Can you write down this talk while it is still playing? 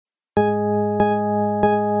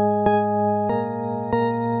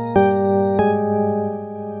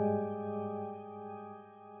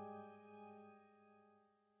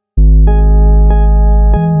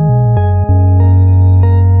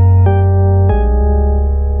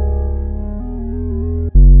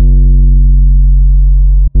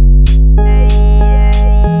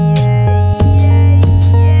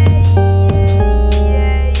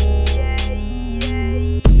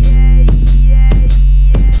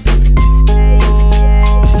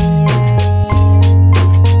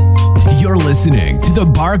listening to the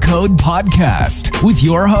Barcode Podcast with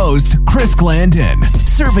your host, Chris Glandon,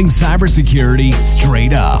 serving cybersecurity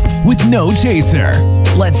straight up with no chaser.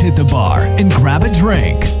 Let's hit the bar and grab a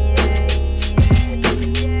drink.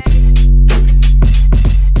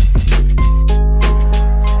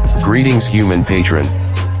 Greetings, human patron.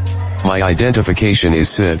 My identification is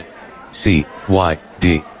CYD,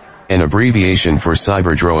 C-Y-D, an abbreviation for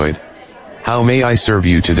Cyberdroid. How may I serve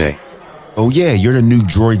you today? Oh yeah, you're the new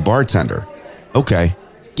droid bartender. Okay.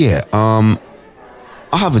 Yeah, I'll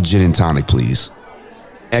have a gin and tonic, please.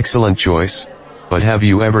 Excellent choice. But have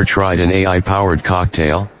you ever tried an AI-powered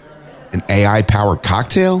cocktail? An AI-powered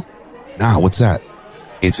cocktail? Nah, what's that?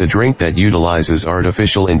 It's a drink that utilizes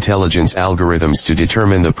artificial intelligence algorithms to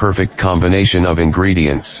determine the perfect combination of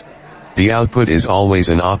ingredients. The output is always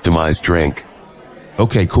an optimized drink.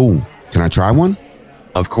 Okay, cool. Can I try one?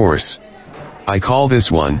 Of course. I call this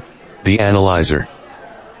one the analyzer.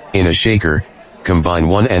 In a shaker, combine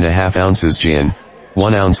 1.5 ounces gin,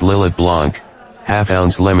 1 ounce Lillet Blanc, ½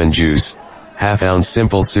 ounce lemon juice, ½ ounce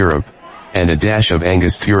simple syrup, and a dash of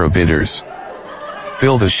Angostura bitters.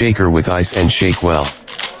 Fill the shaker with ice and shake well.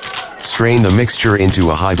 Strain the mixture into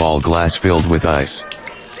a highball glass filled with ice.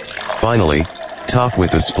 Finally, top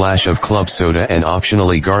with a splash of club soda and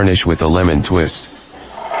optionally garnish with a lemon twist.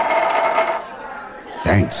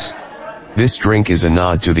 Thanks. This drink is a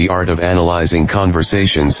nod to the art of analyzing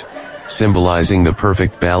conversations, symbolizing the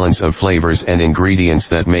perfect balance of flavors and ingredients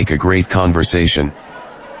that make a great conversation.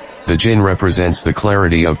 The gin represents the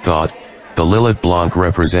clarity of thought, the Lillet Blanc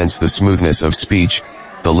represents the smoothness of speech,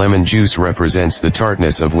 the lemon juice represents the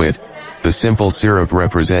tartness of wit, the simple syrup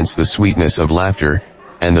represents the sweetness of laughter,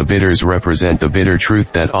 and the bitters represent the bitter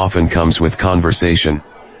truth that often comes with conversation.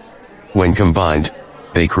 When combined,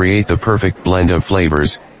 they create the perfect blend of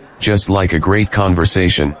flavors, just like a great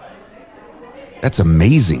conversation. That's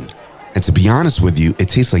amazing. And to be honest with you, it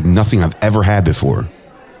tastes like nothing I've ever had before.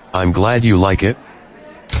 I'm glad you like it.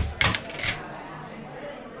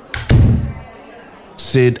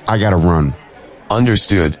 Sid, I gotta run.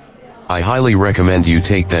 Understood. I highly recommend you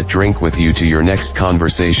take that drink with you to your next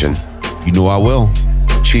conversation. You know I will.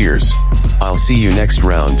 Cheers. I'll see you next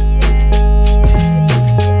round.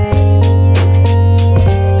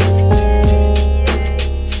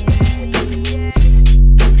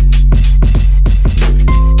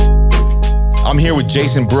 I'm here with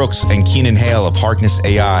Jason Brooks and Keenan Hale of Harkness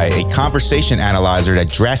AI, a conversation analyzer that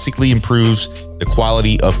drastically improves the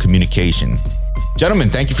quality of communication. Gentlemen,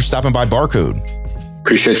 thank you for stopping by Barcode.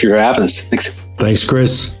 Appreciate you for having us. Thanks. Thanks,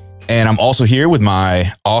 Chris. And I'm also here with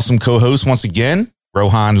my awesome co-host once again,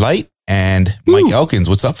 Rohan Light and Mike Elkins.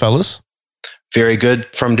 What's up, fellas? Very good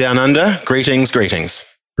from down under. Greetings.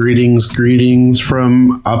 Greetings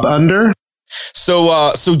from up under.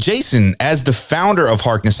 So Jason, as the founder of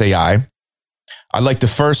Harkness AI, I'd like to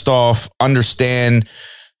first off understand,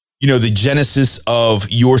 the genesis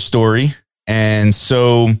of your story. And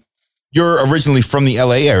so you're originally from the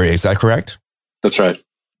LA area. Is that correct? That's right.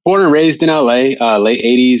 Born and raised in LA, late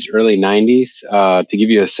 80s, early 90s. To give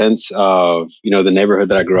you a sense of, the neighborhood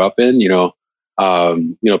that I grew up in,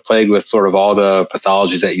 plagued with sort of all the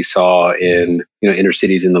pathologies that you saw in, inner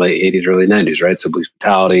cities in the late 80s, early 90s, right? So police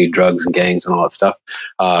brutality, drugs and gangs and all that stuff.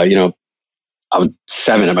 I was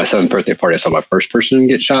 7 at my 7th birthday party. I saw my first person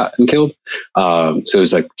get shot and killed. So it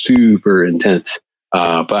was like super intense.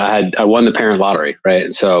 But I won the parent lottery, right?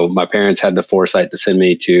 And so my parents had the foresight to send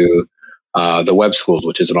me to the Webb Schools,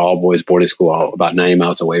 which is an all-boys boarding school about 90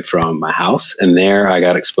 miles away from my house. And there I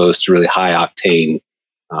got exposed to really high-octane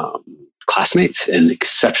classmates and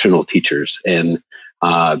exceptional teachers. And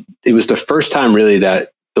it was the first time really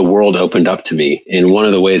that the world opened up to me. And one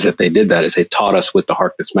of the ways that they did that is they taught us with the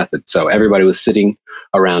Harkness method. So everybody was sitting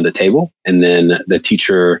around a table, and then the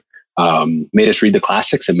teacher made us read the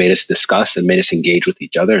classics and made us discuss and made us engage with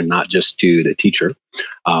each other and not just to the teacher.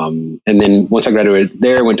 And then once I graduated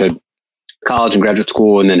there, went to college and graduate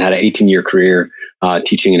school, and then had an 18-year career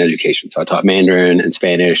teaching and education. So I taught Mandarin and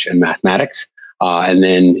Spanish and mathematics. And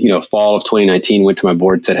then, fall of 2019, went to my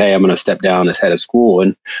board, said, hey, I'm going to step down as head of school.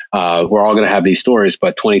 And we're all going to have these stories.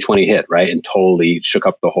 But 2020 hit, right? And totally shook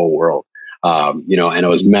up the whole world. And I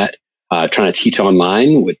was met trying to teach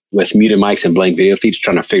online with muted mics and blank video feeds,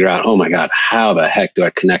 trying to figure out, oh my God, how the heck do I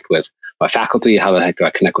connect with my faculty? How the heck do I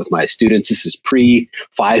connect with my students? This is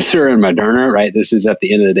pre-Pfizer and Moderna, right? This is at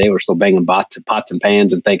the end of the day, we're still banging pots and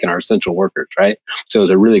pans and thanking our essential workers, right? So it was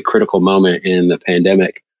a really critical moment in the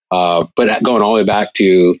pandemic. But going all the way back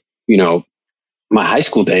to, my high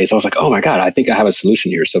school days, I was like, oh my God, I think I have a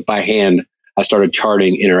solution here. So by hand, I started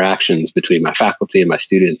charting interactions between my faculty and my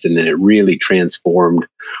students. And then it really transformed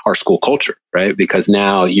our school culture, right? Because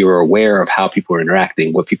now you're aware of how people are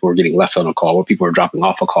interacting, what people were getting left on a call, what people were dropping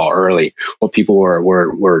off a call early, what people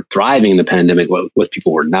were thriving in the pandemic, what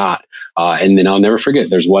people were not. And then I'll never forget,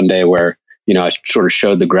 there's one day where, I sort of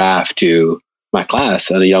showed the graph to my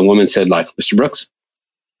class, and a young woman said, like, Mr. Brooks,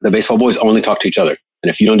 the baseball boys only talk to each other. And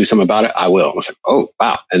if you don't do something about it, I will. I was like, oh,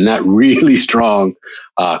 wow. And that really strong,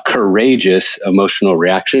 courageous emotional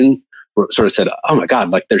reaction sort of said, oh my God,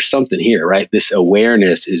 like there's something here, right? This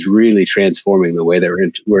awareness is really transforming the way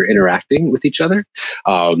that we're interacting with each other.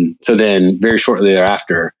 So then very shortly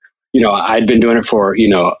thereafter, I'd been doing it for,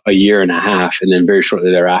 a year and a half. And then very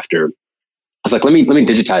shortly thereafter, I was like, let me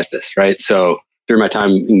digitize this, right? So during my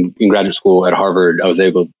time in graduate school at Harvard, I was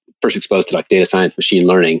first exposed to like data science, machine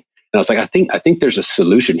learning. And I was like, I think there's a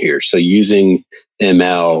solution here. So using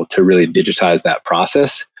ML to really digitize that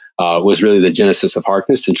process was really the genesis of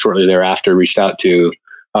Harkness. And shortly thereafter, reached out to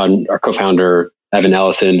our co-founder, Evan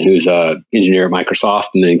Ellison, who's an engineer at Microsoft,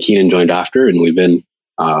 and then Keenan joined after. And we've been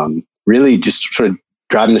really just sort of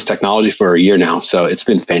driving this technology for a year now. So it's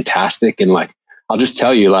been fantastic. And like, I'll just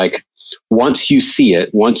tell you, like, once you see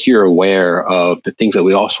it, once you're aware of the things that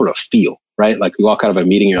we all sort of feel, right? Like we walk out of a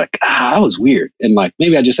meeting, you're like, that was weird. And like,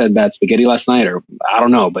 maybe I just had bad spaghetti last night, or I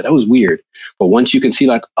don't know, but that was weird. But once you can see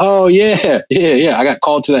like, oh yeah, I got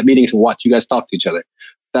called to that meeting to watch you guys talk to each other.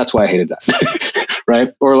 That's why I hated that.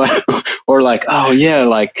 Right. Or like, oh yeah,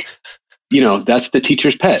 like, that's the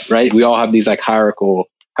teacher's pet, right? We all have these like hierarchical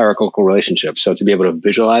relationships. So to be able to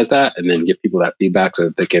visualize that and then give people that feedback so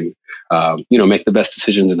that they can, make the best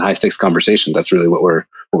decisions in high stakes conversations. That's really what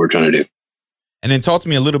we're trying to do. And then talk to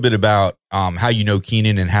me a little bit about how you know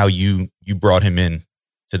Keenan and how you brought him in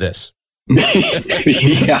to this.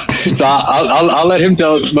 Yeah. So I'll let him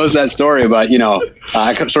tell most of that story, but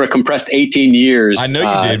I sort of compressed 18 years. I know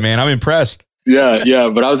you did, man. I'm impressed. Yeah.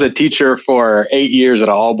 But I was a teacher for 8 years at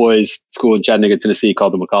an all boys school in Chattanooga, Tennessee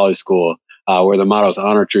called the Macaulay School, where the motto is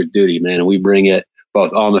honor, truth, duty, man. And we bring it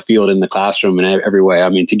both on the field, in the classroom, and every way. I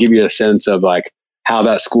mean, to give you a sense of like how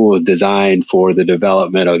that school is designed for the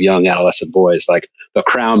development of young adolescent boys, like the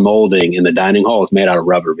crown molding in the dining hall is made out of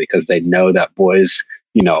rubber because they know that boys,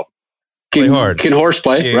 can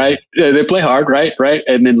horseplay, yeah. Right? They play hard, right?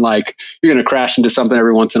 And then like you're going to crash into something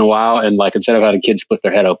every once in a while, and like instead of having kids split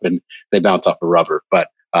their head open, they bounce off the rubber. But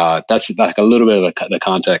that's like a little bit of the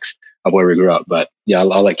context of where we grew up. But yeah,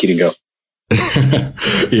 I'll let Keaton go.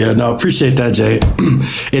 Yeah, no, appreciate that, Jay.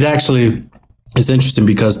 It actually is interesting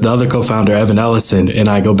because the other co-founder, Evan Ellison, and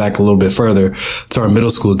I go back a little bit further to our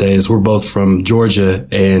middle school days. We're both from Georgia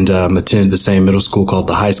and attended the same middle school called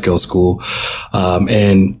the High Scale School.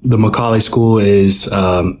 And the Macaulay School is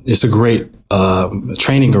it's a great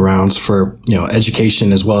training grounds for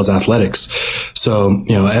education as well as athletics. So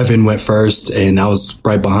Evan went first, and I was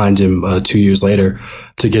right behind him 2 years later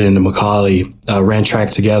to get into Macaulay. Ran track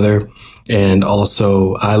together. And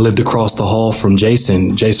also, I lived across the hall from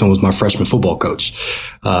Jason. Jason was my freshman football coach.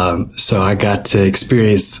 So I got to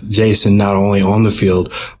experience Jason not only on the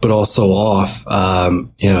field, but also off.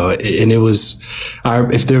 And it was,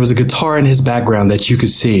 if there was a guitar in his background that you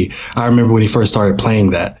could see, I remember when he first started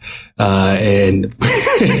playing that. And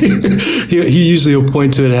he usually will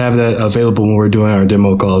point to it and have that available when we're doing our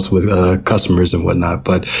demo calls with customers and whatnot.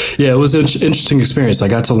 But yeah, it was an interesting experience. I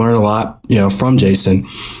got to learn a lot, from Jason.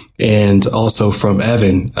 And also from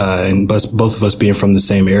Evan, and both of us being from the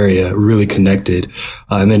same area, really connected.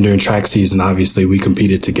 And then during track season, obviously we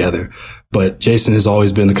competed together. But Jason has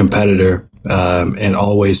always been the competitor, and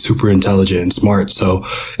always super intelligent and smart. So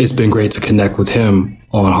it's been great to connect with him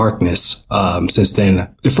on Harkness. Since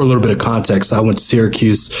then, for a little bit of context, I went to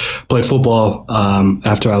Syracuse, played football,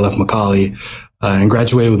 after I left Macaulay. And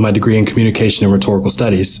graduated with my degree in communication and rhetorical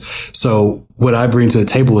studies. So what I bring to the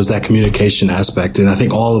table is that communication aspect. And I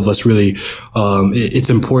think all of us really, it's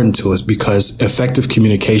important to us because effective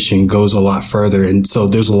communication goes a lot further. And so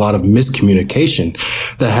there's a lot of miscommunication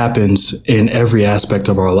that happens in every aspect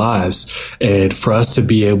of our lives. And for us to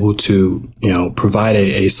be able to, provide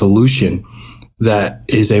a solution that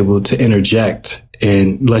is able to interject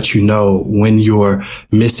and let you know when you're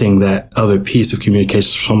missing that other piece of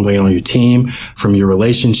communication from somebody on your team, from your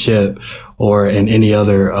relationship, or in any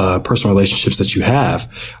other personal relationships that you have.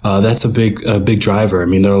 That's a big driver. I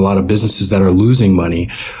mean, there are a lot of businesses that are losing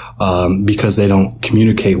money because they don't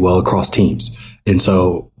communicate well across teams. And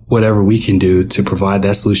so whatever we can do to provide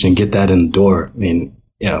that solution, get that in the door, I mean,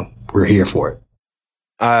 we're here for it.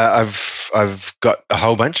 I've got a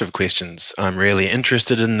whole bunch of questions. I'm really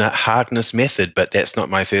interested in the Harkness method, but that's not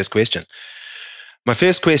my first question. My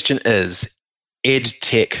first question is, ed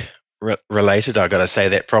tech related. I got to say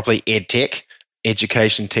that properly. EdTech,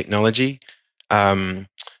 education technology.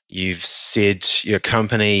 You've said your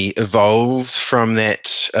company evolved from that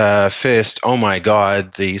first, oh my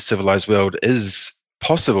God, the civilized world is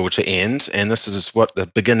possible to end, and this is what the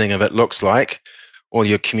beginning of it looks like. All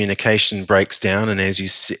your communication breaks down, and as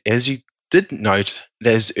you did note,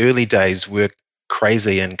 those early days were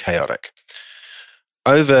crazy and chaotic.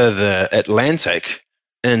 Over the Atlantic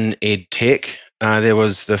in EdTech, there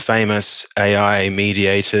was the famous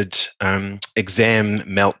AI-mediated exam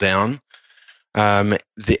meltdown. And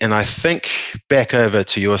I think back over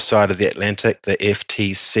to your side of the Atlantic, the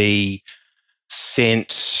FTC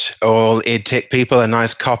sent all EdTech people a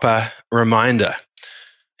nice copper reminder.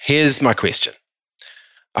 Here's my question.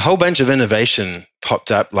 A whole bunch of innovation popped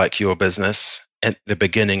up like your business at the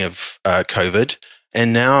beginning of COVID,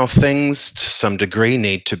 and now things to some degree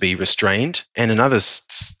need to be restrained and in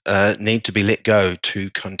others need to be let go to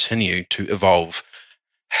continue to evolve.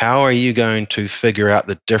 How are you going to figure out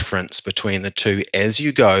the difference between the two as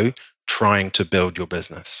you go trying to build your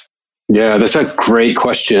business? Yeah, that's a great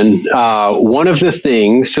question. One of the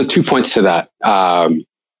things, so 2 points to that. I'll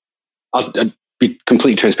be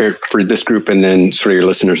completely transparent for this group and then sort of your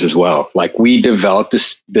listeners as well. Like, we developed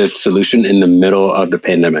the solution in the middle of the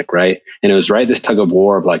pandemic, right? And it was this tug of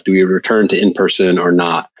war of like, do we return to in-person or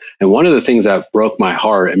not? And one of the things that broke my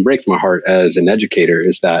heart and breaks my heart as an educator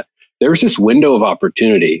is that there was this window of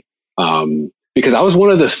opportunity because I was one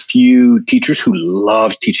of the few teachers who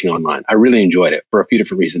loved teaching online. I really enjoyed it for a few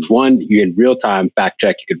different reasons. One, you could real-time fact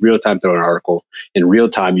check, you could real-time throw an article. In real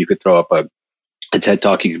time, you could throw up a TED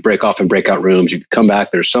Talk, you could break off in breakout rooms, you could come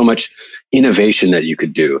back. There's so much innovation that you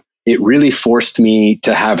could do. It really forced me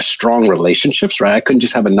to have strong relationships, right? I couldn't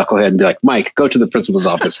just have a knucklehead and be like, Mike, go to the principal's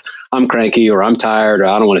office. I'm cranky or I'm tired or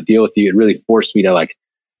I don't want to deal with you. It really forced me to like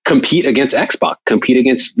compete against Xbox, compete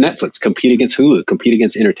against Netflix, compete against Hulu, compete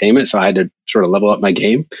against entertainment. So I had to sort of level up my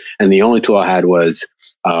game. And the only tool I had was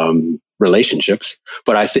relationships.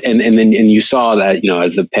 But and then you saw that,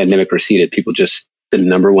 as the pandemic receded, people just, the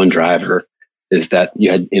number one driver is that you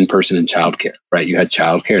had in-person and childcare, right? You had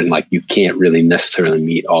childcare, and like, you can't really necessarily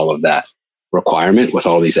meet all of that requirement with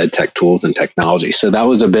all these ed tech tools and technology. So that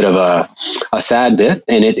was a bit of a sad bit,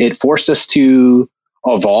 and it forced us to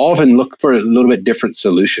evolve and look for a little bit different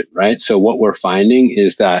solution, right? So what we're finding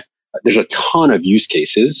is that there's a ton of use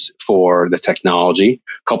cases for the technology,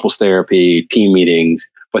 couples therapy, team meetings,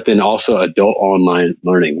 but then also adult online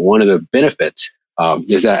learning. One of the benefits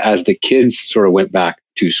is that as the kids sort of went back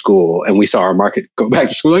to school and we saw our market go back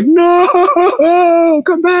to school, like, no,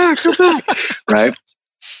 come back, right?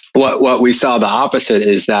 What we saw the opposite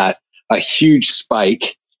is that a huge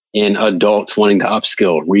spike in adults wanting to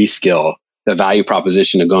upskill, reskill. The value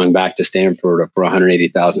proposition of going back to Stanford for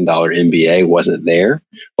 $180,000 MBA wasn't there,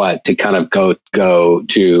 but to kind of go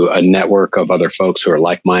to a network of other folks who are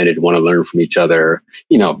like-minded, want to learn from each other.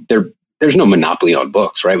 There's no monopoly on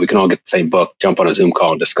books, right? We can all get the same book, jump on a Zoom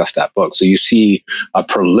call and discuss that book. So you see a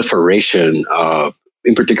proliferation of,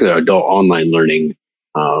 in particular, adult online learning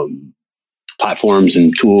platforms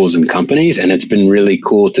and tools and companies. And it's been really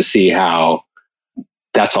cool to see how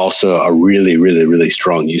that's also a really, really, really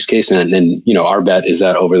strong use case. And then, our bet is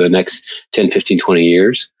that over the next 10, 15, 20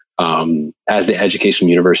 years, as the education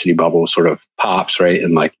university bubble sort of pops, right?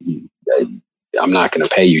 And like, I'm not going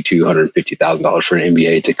to pay you $250,000 for an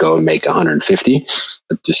MBA to go and make 150.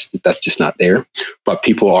 That's just not there. But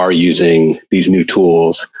people are using these new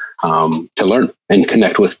tools to learn and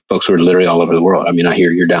connect with folks who are literally all over the world. I mean, I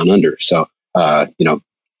hear you're down under. So, to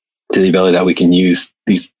the ability that we can use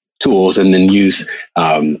these tools and then use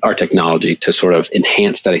our technology to sort of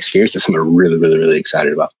enhance that experience is something we're really, really, really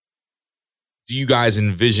excited about. Do you guys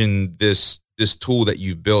envision this tool that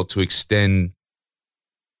you've built to extend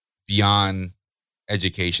beyond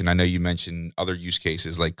education? I know you mentioned other use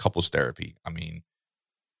cases like couples therapy. I mean,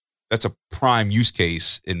 that's a prime use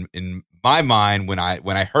case in my mind when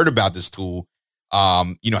I heard about this tool.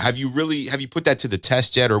 Have you put that to the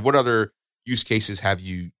test yet, or what other use cases have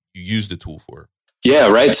you used the tool for? Yeah,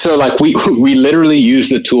 right. So like we literally use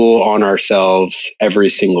the tool on ourselves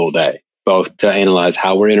every single day, both to analyze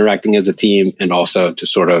how we're interacting as a team and also to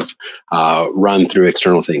sort of run through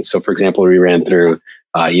external things. So for example, we ran through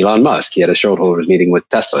Elon Musk. He had a shareholders meeting with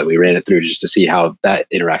Tesla. We ran it through just to see how that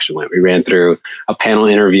interaction went. We ran through a panel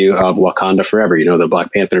interview of Wakanda Forever, the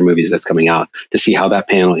Black Panther movies that's coming out, to see how that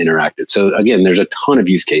panel interacted. So again, there's a ton of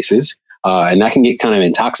use cases. And that can get kind of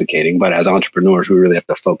intoxicating, but as entrepreneurs, we really have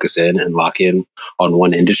to focus in and lock in on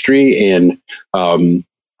one industry. And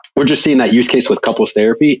we're just seeing that use case with couples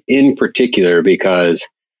therapy in particular, because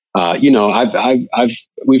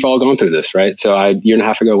we've all gone through this, right? So a year and a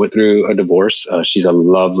half ago, went through a divorce. She's a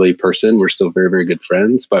lovely person. We're still very, very good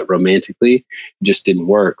friends, but romantically, it just didn't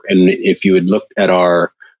work. And if you had looked at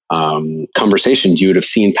our conversations, you would have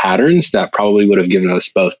seen patterns that probably would have given us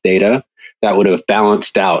both data that would have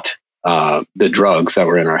balanced out the drugs that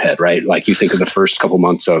were in our head, right? Like you think of the first couple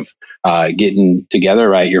months of getting together,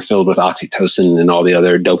 right? You're filled with oxytocin and all the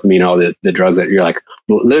other dopamine, all the drugs that you're like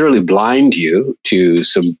literally blind you to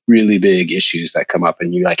some really big issues that come up,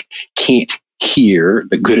 and you like can't hear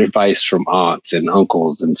the good advice from aunts and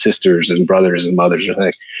uncles and sisters and brothers and mothers. Are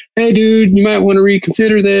like, hey, dude, you might want to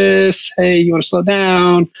reconsider this. Hey, you want to slow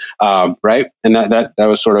down, right? And that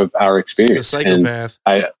was sort of our experience. It's a psychopath.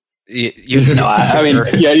 And I mean,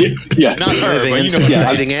 yeah. Not her, but you know,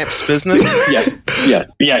 dating apps business. Yeah.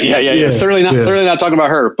 Certainly not talking about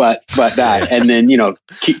her, but that, and then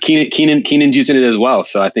Keenan's using it as well.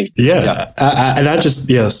 So I think, at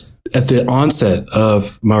the onset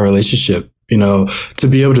of my relationship, to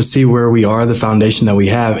be able to see where we are, the foundation that we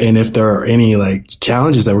have, and if there are any like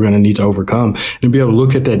challenges that we're going to need to overcome, and be able to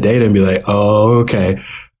look at that data and be like, oh, okay.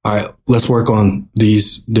 All right, let's work on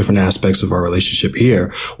these different aspects of our relationship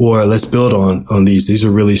here, or let's build on these. These are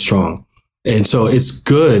really strong. And so it's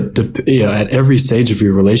good to, at every stage of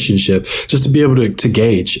your relationship, just to be able to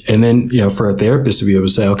gauge. And then, for a therapist to be able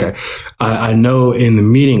to say, okay, I know in the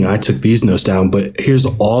meeting I took these notes down, but here's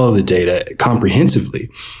all of the data comprehensively.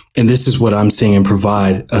 And this is what I'm seeing, and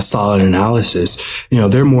provide a solid analysis.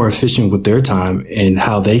 They're more efficient with their time and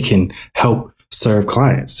how they can help serve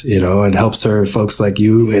clients, and help serve folks like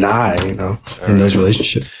you and I, in those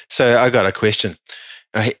relationships. So I got a question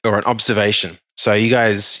or an observation. So you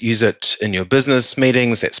guys use it in your business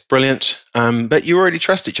meetings. That's brilliant. But you already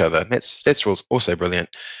trust each other. That's also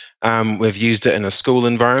brilliant. We've used it in a school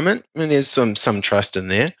environment, and there's some trust in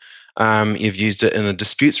there. You've used it in a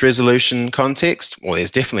disputes resolution context. Well, there's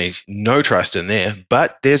definitely no trust in there,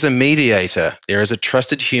 but there's a mediator. There is a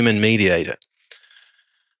trusted human mediator.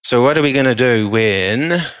 So what are we going to do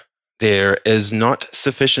when there is not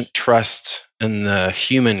sufficient trust in the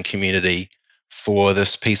human community for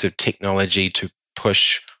this piece of technology to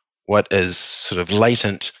push what is sort of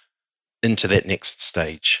latent into that next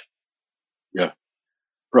stage? Yeah.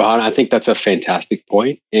 Rohan, I think that's a fantastic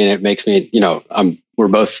point. And it makes me, we're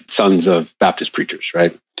both sons of Baptist preachers,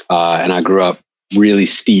 right? And I grew up really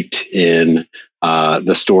steeped in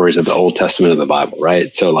the stories of the Old Testament of the Bible,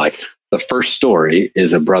 right? So like, the first story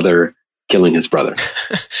is a brother killing his brother,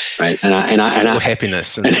 right? And I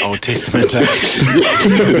happiness in the Old Testament.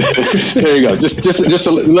 There you go. Just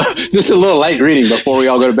a little light reading before we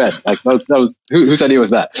all go to bed. Like that was whose idea was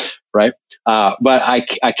that, right? But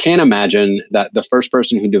I can't imagine that the first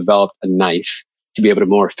person who developed a knife to be able to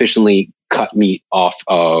more efficiently cut meat off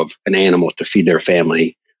of an animal to feed their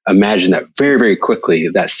family. Imagine that very, very quickly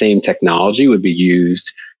that same technology would be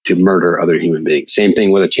used to murder other human beings. Same thing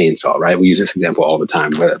with a chainsaw, right? We use this example all the time.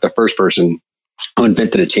 But the first person who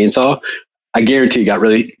invented a chainsaw, I guarantee got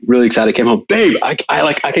really, really excited, came home, babe, I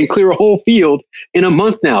can clear a whole field in a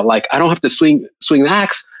month now. Like I don't have to swing the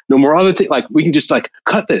axe, no more other thing. Like we can just like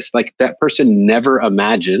cut this. Like that person never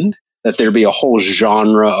imagined that there'd be a whole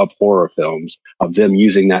genre of horror films of them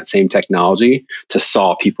using that same technology to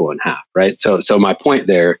saw people in half, right? So my point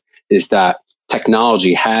there is that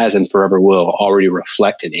technology has and forever will already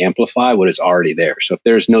reflect and amplify what is already there. So if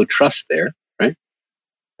there's no trust there, right,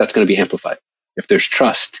 that's going to be amplified. If there's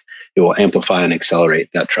trust, it will amplify and accelerate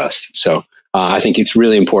that trust. So I think it's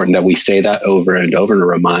really important that we say that over and over and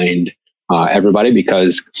remind everybody,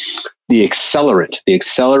 because the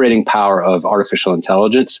accelerating power of artificial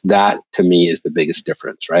intelligence, that to me is the biggest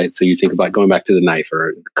difference, right? So you think about going back to the knife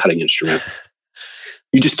or cutting instrument.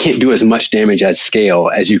 You just can't do as much damage at scale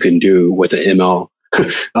as you can do with an ML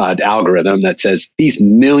algorithm that says these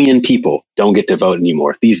million people don't get to vote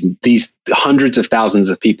anymore. These hundreds of thousands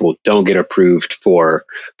of people don't get approved for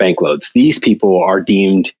bank loans. These people are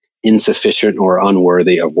deemed insufficient or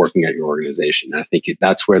unworthy of working at your organization. And I think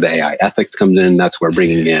that's where the AI ethics comes in. That's where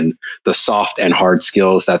bringing in the soft and hard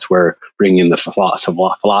skills. That's where bringing in the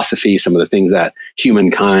philosophy, some of the things that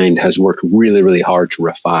humankind has worked really, really hard to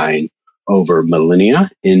refine over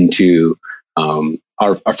millennia into I'm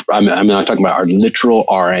not talking about our literal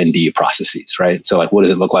R&D processes, right? So like, what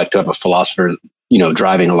does it look like to have a philosopher,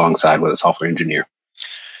 driving alongside with a software engineer?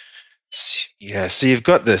 Yeah. So you've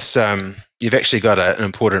got this, you've actually got an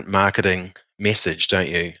important marketing message, don't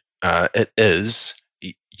you? It is,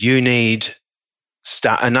 you need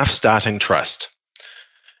enough starting trust.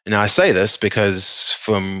 And I say this because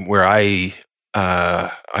from where I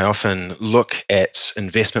often look at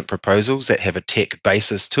investment proposals that have a tech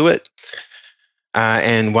basis to it,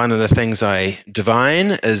 And one of the things I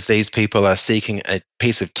divine is these people are seeking a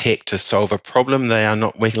piece of tech to solve a problem they are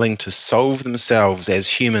not willing to solve themselves as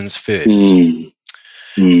humans first.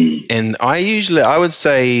 And I would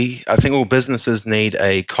say, I think all businesses need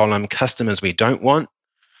a column, customers we don't want.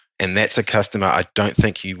 And that's a customer I don't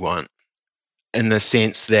think you want, in the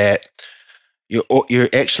sense that you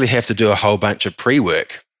actually have to do a whole bunch of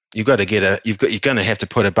pre-work. You're going to have to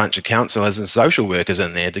put a bunch of counselors and social workers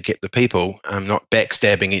in there to get the people not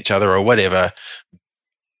backstabbing each other or whatever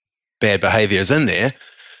bad behavior is in there.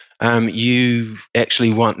 You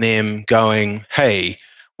actually want them going, hey,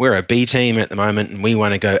 we're a B team at the moment and we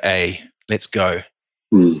want to go A. Let's go.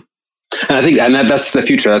 And I think, that's the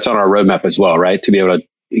future. That's on our roadmap as well, right? To be able to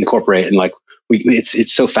incorporate and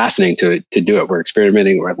it's so fascinating to do it. We're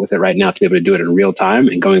experimenting with it right now to be able to do it in real time.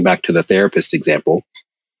 And going back to the therapist example,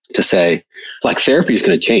 to say, therapy is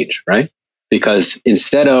going to change, right? Because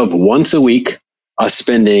instead of once a week, us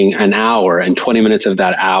spending an hour and 20 minutes of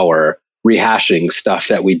that hour rehashing stuff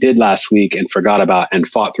that we did last week and forgot about and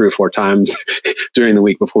fought 3 or 4 times during the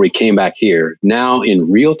week before we came back here, now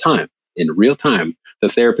in real time, the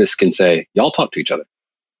therapist can say, y'all talk to each other.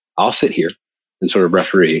 I'll sit here and sort of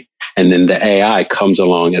referee. And then the AI comes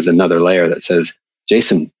along as another layer that says,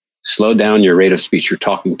 Jason, slow down your rate of speech. You're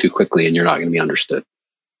talking too quickly and you're not going to be understood.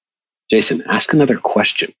 Jason, ask another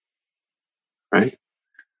question, right?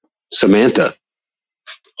 Samantha,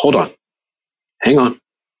 hold on, hang on,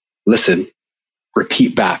 listen,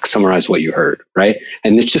 repeat back, summarize what you heard, right?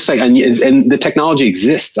 And it's just and the technology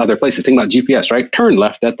exists other places. Think about GPS, right? Turn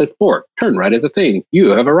left at the fork, turn right at the thing. You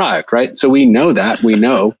have arrived, right? So we know that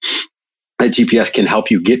GPS can help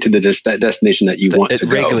you get to the destination that you want to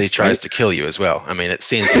go. It regularly tries to kill you as well. I mean, it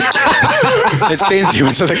sends you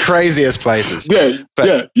into the craziest places.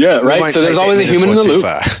 Yeah, right? So there's always a human in the loop.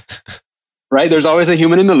 Right? There's always a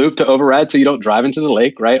human in the loop to override so you don't drive into the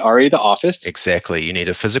lake, right? Ari, the office. Exactly. You need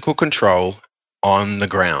a physical control on the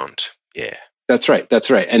ground. Yeah. That's right.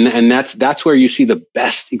 And that's where you see the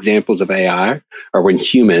best examples of AI are when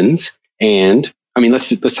humans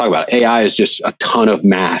let's talk about it. AI is just a ton of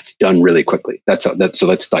math done really quickly. So let's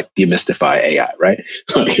demystify AI, right?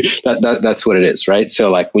 That's what it is, right?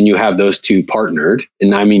 So when you have those two partnered,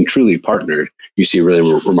 and I mean truly partnered, you see really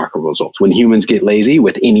remarkable results. When humans get lazy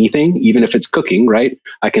with anything, even if it's cooking, right?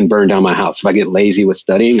 I can burn down my house. If I get lazy with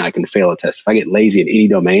studying, I can fail a test. If I get lazy in any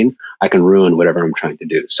domain, I can ruin whatever I'm trying to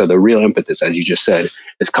do. So the real impetus, as you just said,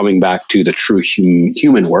 is coming back to the true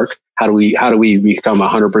human work. How do we become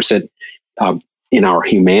 100% in our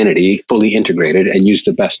humanity, fully integrated, and use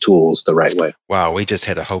the best tools the right way? Wow, we just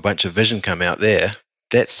had a whole bunch of vision come out there.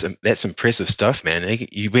 That's impressive stuff, man.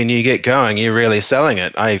 When you get going, you're really selling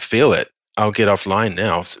it. I feel it. I'll get offline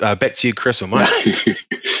now. Back to you, Chris or Mike.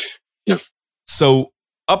 Yeah. So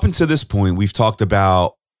up until this point, we've talked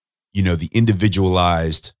about, the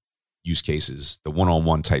individualized use cases, the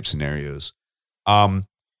one-on-one type scenarios.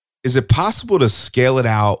 Is it possible to scale it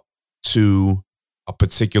out to a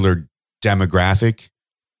particular demographic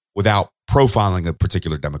without profiling a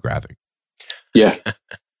particular demographic? Yeah.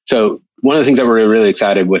 So one of the things that we're really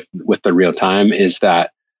excited with the real time is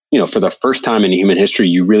that, for the first time in human history,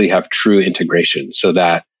 you really have true integration, so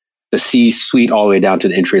that the C-suite all the way down to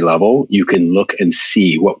the entry level, you can look and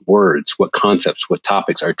see what words, what concepts, what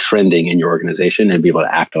topics are trending in your organization and be able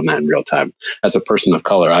to act on that in real time. As a person of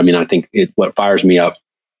color, I think what fires me up,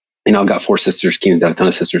 I've got 4 sisters, Keenan's got a ton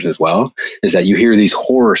of sisters as well, is that you hear these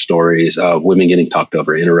horror stories of women getting talked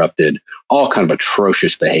over, interrupted, all kind of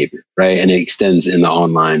atrocious behavior, right? And it extends in the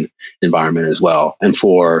online environment as well. And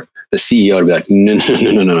for the CEO to be like,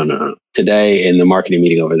 no. Today in the marketing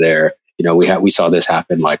meeting over there, we saw this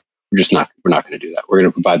happen. We're not going to do that. We're going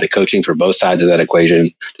to provide the coaching for both sides of that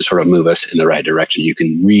equation to sort of move us in the right direction. You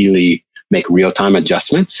can really make real-time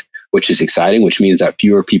adjustments, which is exciting, which means that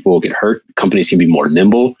fewer people will get hurt. Companies can be more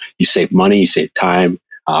nimble. You save money, you save time.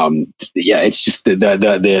 It's just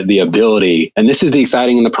the ability. And this is the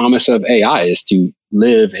exciting and the promise of AI, is to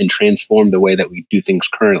live and transform the way that we do things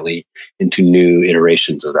currently into new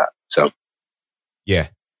iterations of that. So, yeah,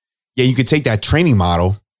 you could take that training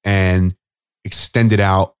model and extend it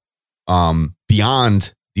out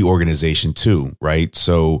beyond the organization too, right?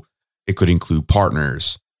 So it could include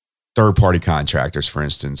partners, third-party contractors, for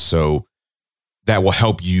instance. So that will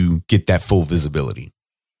help you get that full visibility.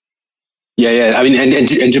 Yeah.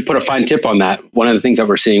 And to put a fine tip on that, one of the things that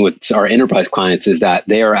we're seeing with our enterprise clients is that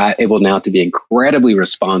they are able now to be incredibly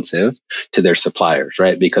responsive to their suppliers,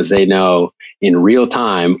 right? Because they know in real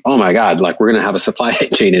time, oh my God, we're going to have a supply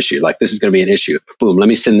chain issue. This is going to be an issue. Boom, let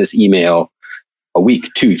me send this email a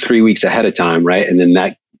week, 2, 3 weeks ahead of time, right? And then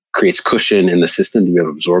that creates cushion in the system to be able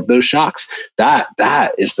to absorb those shocks. That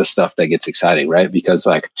is the stuff that gets exciting, right? Because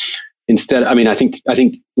like instead, I mean, I think,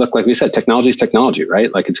 look, like we said, technology is technology,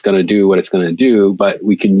 right? Like it's going to do what it's going to do, but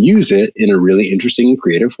we can use it in a really interesting and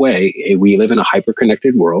creative way. We live in a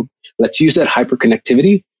hyper-connected world. Let's use that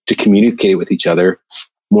hyper-connectivity to communicate with each other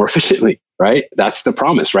more efficiently, right? That's the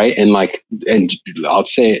promise, right? And I'll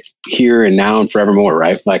say it here and now and forevermore,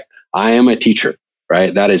 right? Like I am a teacher,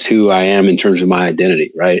 right? That is who I am in terms of my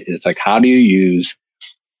identity, right? And it's like, how do you use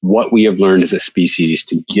what we have learned as a species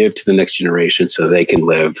to give to the next generation so they can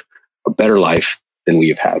live a better life than we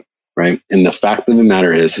have had, right? And the fact of the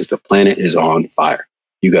matter is the planet is on fire.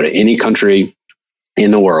 You go to any country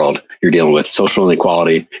in the world, you're dealing with social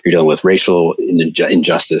inequality, you're dealing with racial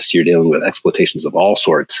injustice, you're dealing with exploitations of all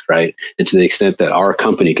sorts, right? And to the extent that our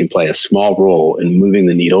company can play a small role in moving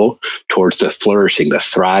the needle towards the flourishing, the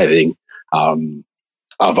thriving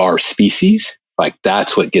of our species, like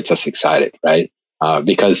that's what gets us excited, right?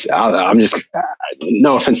 Because I'm just,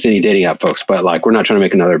 no offense to any dating app folks, but like we're not trying to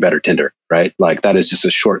make another better Tinder, right? Like that is just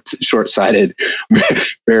a short-sighted,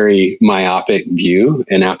 very myopic view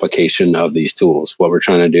and application of these tools. What we're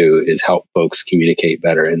trying to do is help folks communicate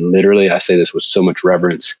better. And literally, I say this with so much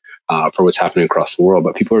reverence for what's happening across the world,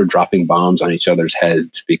 but people are dropping bombs on each other's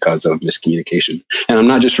heads because of miscommunication. And I'm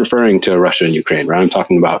not just referring to Russia and Ukraine, right? I'm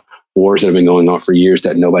talking about wars that have been going on for years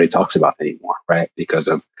that nobody talks about anymore, right? Because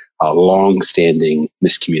of long-standing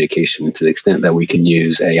miscommunication, to the extent that we can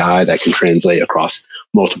use AI that can translate across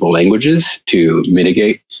multiple languages to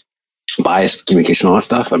mitigate bias, communication, all that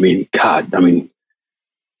stuff. I mean, God,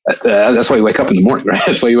 that's why you wake up in the morning, right?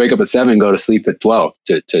 That's why you wake up at 7, go to sleep at 12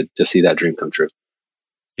 to see that dream come true.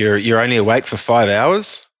 You're only awake for 5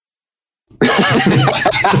 hours? My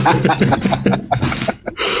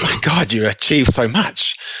God, you achieve so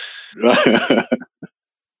much.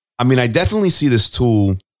 I mean, I definitely see this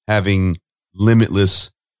tool having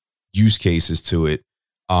limitless use cases to it.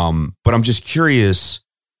 But I'm just curious,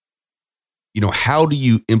 how do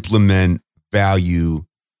you implement value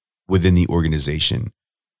within the organization?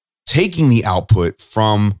 Taking the output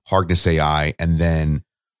from Harkness AI and then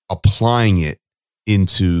applying it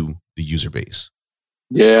into the user base.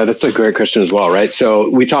 Yeah, that's a great question as well, right? So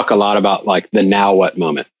we talk a lot about like the now what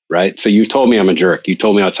moment, right? So you told me I'm a jerk. You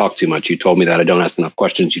told me I talk too much. You told me that I don't ask enough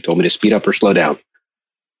questions. You told me to speed up or slow down.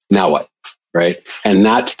 Now what, right? And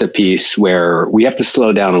that's the piece where we have to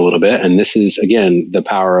slow down a little bit. And this is, again, the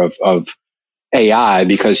power of AI,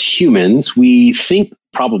 because humans, we think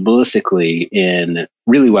probabilistically in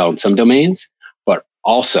really well in some domains, but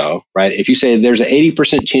also, right, if you say there's an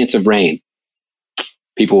 80% chance of rain,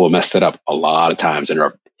 people will mess that up a lot of times and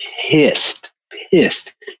are pissed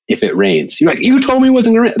if it rains. You're like, you told me it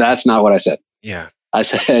wasn't going to rain. That's not what I said. Yeah. I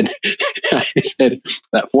said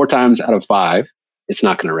that 4 times out of 5, it's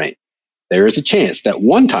not going to rain. There is a chance that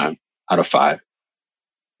 1 time out of 5,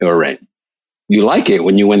 it will rain. You like it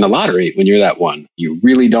when you win the lottery, when you're that one. You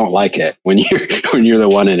really don't like it when you're the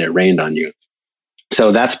one and it rained on you.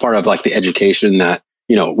 So that's part of like the education that,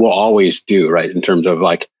 we'll always do, right? In terms of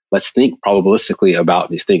like, let's think probabilistically about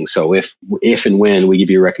these things. So if and when we give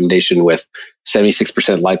you a recommendation with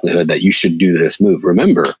 76% likelihood that you should do this move,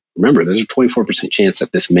 remember, there's a 24% chance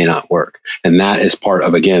that this may not work. And that is part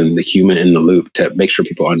of, again, the human in the loop to make sure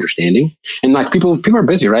people are understanding. And like people are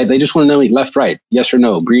busy, right? They just want to know left, right, yes or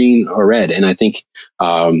no, green or red. And I think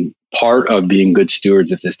part of being good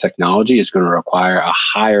stewards of this technology is going to require a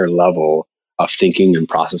higher level of thinking and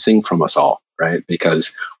processing from us all. Right?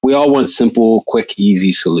 Because we all want simple, quick,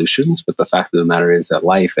 easy solutions. But the fact of the matter is that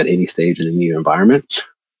life at any stage in any environment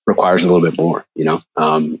requires a little bit more,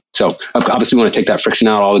 So obviously we want to take that friction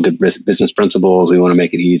out, all the good business principles. We want to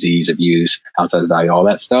make it easy, ease of use, outside value, all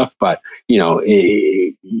that stuff. But, you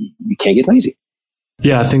can't get lazy.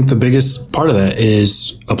 Yeah, I think the biggest part of that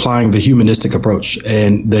is applying the humanistic approach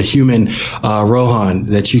and the human Rohan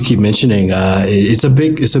that you keep mentioning. It's a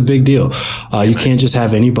big deal. You can't just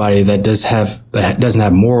have anybody that doesn't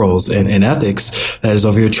have morals and ethics that is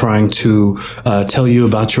over here trying to tell you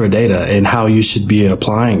about your data and how you should be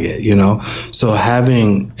applying it. So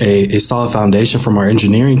having a solid foundation from our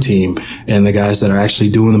engineering team and the guys that are actually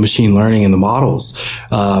doing the machine learning and the models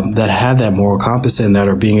that have that moral compass and that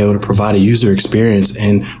are being able to provide a user experience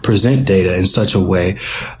and present data in such a way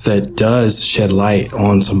that does shed light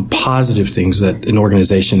on some positive things that an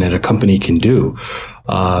organization and a company can do.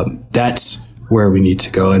 That's where we need to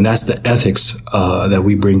go. And that's the ethics that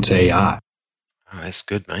we bring to AI. Oh, that's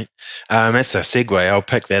good, mate. That's a segue. I'll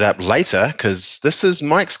pick that up later because this is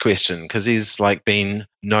Mike's question because he's like been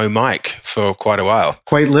no Mike for quite a while.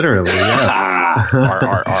 Quite literally, yes.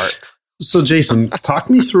 Art. So Jason, talk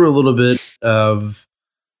me through a little bit of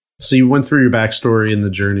So you went through your backstory and the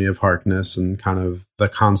journey of Harkness and kind of the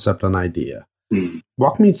concept and idea.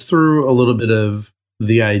 Walk me through a little bit of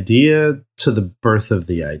the idea to the birth of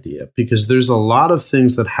the idea, because there's a lot of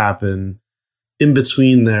things that happen in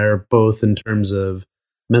between there, both in terms of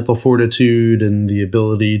mental fortitude and the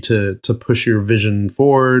ability to push your vision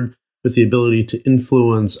forward, with the ability to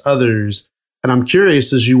influence others. And I'm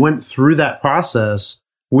curious, as you went through that process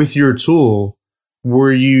with your tool,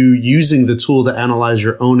 were you using the tool to analyze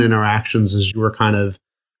your own interactions as you were kind of,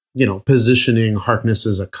 positioning Harkness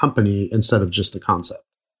as a company instead of just a concept?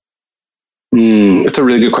 That's a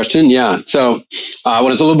really good question. Yeah. So when I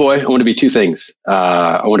was a little boy, I wanted to be two things.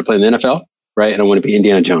 I wanted to play in the NFL, right? And I wanted to be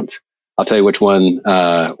Indiana Jones. I'll tell you which one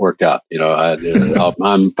worked out.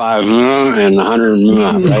 I'm 5 and 100,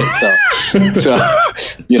 right? So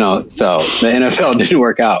the NFL didn't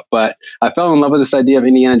work out. But I fell in love with this idea of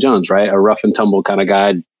Indiana Jones, right? A rough and tumble kind of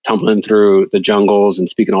guy, tumbling through the jungles and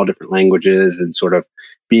speaking all different languages and sort of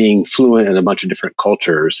being fluent in a bunch of different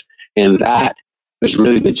cultures. And that was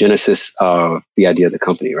really the genesis of the idea of the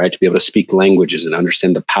company, right? To be able to speak languages and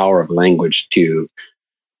understand the power of language to,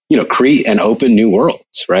 create and open new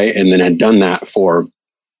worlds, right? And then had done that for,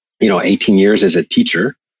 18 years as a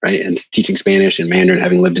teacher, right? And teaching Spanish and Mandarin,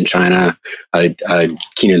 having lived in China.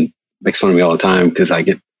 Keenan makes fun of me all the time because I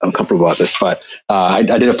get uncomfortable about this, but I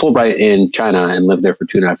did a Fulbright in China and lived there for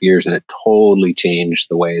 2.5 years, and it totally changed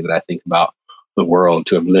the way that I think about the world,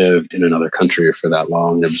 to have lived in another country for that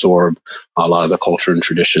long and absorb a lot of the culture and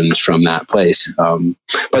traditions from that place.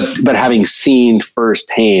 But having seen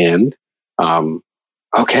firsthand,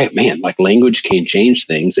 okay, man, like language can change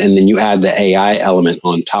things. And then you add the AI element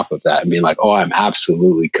on top of that and being like, oh, I'm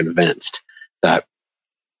absolutely convinced that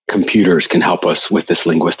computers can help us with this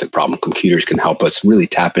linguistic problem. Computers can help us really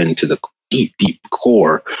tap into the deep, deep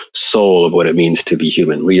core soul of what it means to be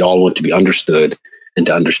human. We all want to be understood and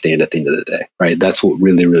to understand at the end of the day, right? That's what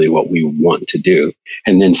really what we want to do.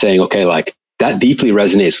 And then saying, okay, like that deeply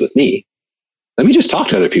resonates with me. Let me just talk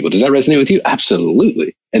to other people. Does that resonate with you?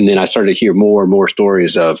 Absolutely. And then I started to hear more and more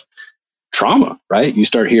stories of trauma, right? You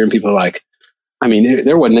start hearing people like,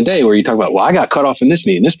 there wasn't a day where you talk about, well, I got cut off in this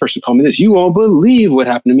meeting. This person called me this. You won't believe what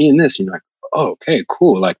happened to me in this. And you're like, oh, okay,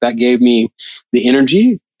 cool. Like that gave me the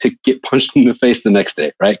energy to get punched in the face the next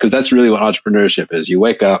day, right? Because that's really what entrepreneurship is. You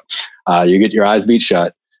wake up, you get your eyes beat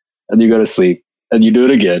shut, and you go to sleep, and you do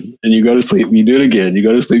it again, and you go to sleep, and you do it again, you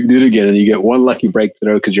go to sleep, you do it again, and you get one lucky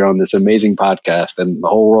breakthrough because you're on this amazing podcast, and the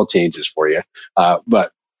whole world changes for you.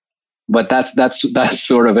 But that's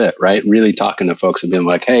sort of it, right? Really talking to folks and being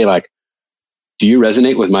like, hey, like, do you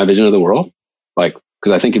resonate with my vision of the world? Like,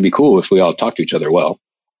 because I think it'd be cool if we all talk to each other well.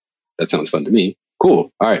 That sounds fun to me.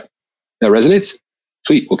 Cool. All right. That resonates?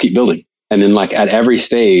 Sweet. We'll keep building. And then like at every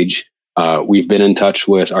stage, we've been in touch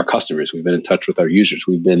with our customers. We've been in touch with our users.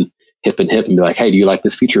 We've been hip and be like, hey, do you like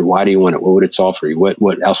this feature? Why do you want it? What would it solve for you?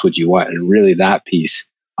 What else would you want? And really that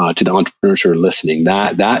piece to the entrepreneurs who are listening,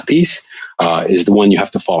 that piece is the one you have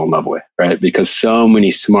to fall in love with, right? Because so many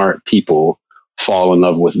smart people fall in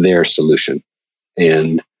love with their solution.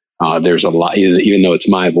 And there's a lot, even though it's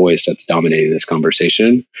my voice that's dominating this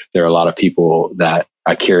conversation, there are a lot of people that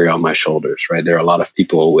I carry on my shoulders, right? There are a lot of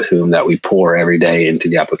people with whom that we pour every day into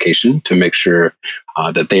the application to make sure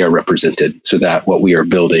that they are represented, so that what we are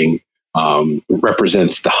building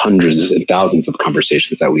represents the hundreds and thousands of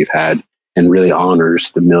conversations that we've had and really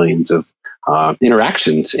honors the millions of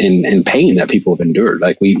interactions and pain that people have endured.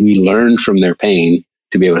 Like we learn from their pain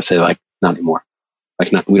to be able to say, like, not anymore.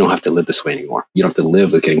 We don't have to live this way anymore. You don't have to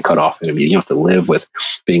live with getting cut off in a meeting. You don't have to live with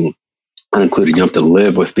being unincluded. You don't have to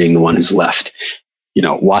live with being the one who's left.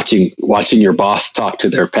 Watching your boss talk to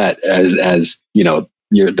their pet as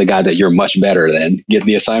you're the guy that you're much better than, get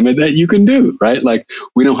the assignment that you can do, right? Like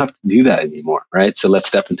we don't have to do that anymore, right? So let's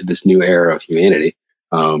step into this new era of humanity.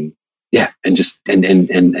 And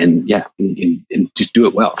just do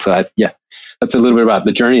it well. So that's a little bit about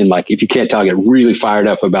the journey. And like, if you can't tell, I get really fired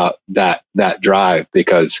up about that drive,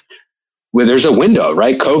 because there's a window,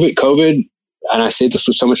 right? COVID, and I say this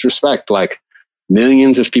with so much respect, like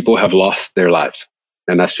millions of people have lost their lives,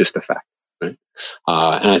 and that's just a fact, right?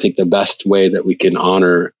 And I think the best way that we can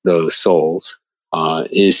honor those souls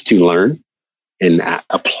is to learn and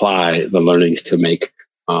apply the learnings to make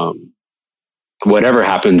whatever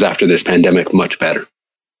happens after this pandemic much better.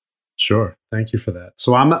 Sure. Thank you for that.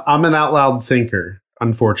 So I'm an out loud thinker.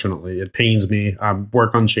 Unfortunately, it pains me. I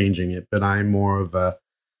work on changing it, but I'm more of a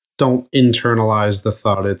don't internalize the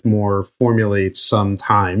thought. It more formulates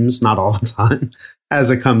sometimes, not all the time, as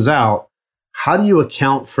it comes out. How do you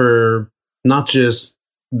account for not just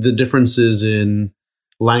the differences in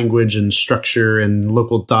language and structure and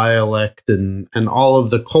local dialect and all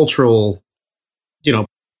of the cultural,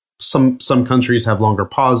 some countries have longer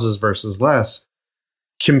pauses versus less,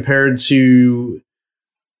 compared to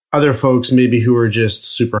other folks maybe who are just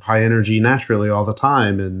super high energy naturally all the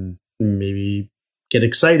time and maybe get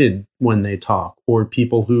excited when they talk, or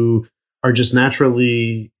people who are just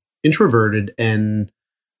naturally introverted and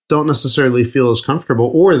don't necessarily feel as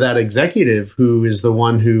comfortable, or that executive who is the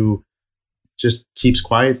one who just keeps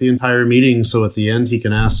quiet the entire meeting, so at the end he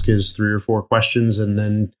can ask his 3 or 4 questions and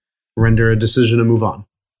then render a decision and move on.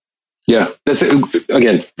 Yeah, that's,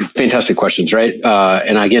 again, fantastic questions, right?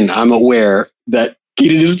 And again, I'm aware that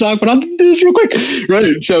Keaton needs to talk, but I'll do this real quick,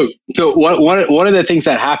 right? So one of the things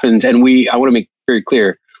that happens, and I want to make very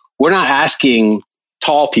clear, we're not asking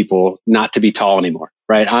tall people not to be tall anymore,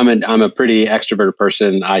 right? I'm a pretty extroverted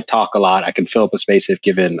person. I talk a lot. I can fill up a space if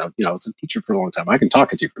given. I was a teacher for a long time. I can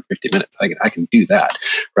talk at you for 50 minutes. I can do that,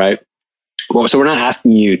 right? Well, so we're not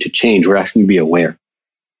asking you to change. We're asking you to be aware.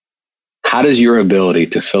 How does your ability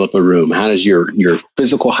to fill up a room, how does your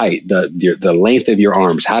physical height, the length of your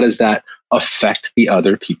arms, how does that affect the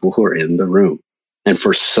other people who are in the room? And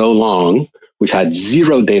for so long, we've had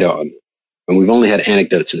zero data on it. And we've only had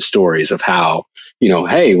anecdotes and stories of how,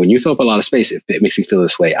 hey, when you fill up a lot of space, it makes me feel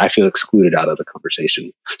this way. I feel excluded out of the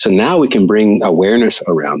conversation. So now we can bring awareness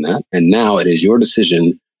around that. And now it is your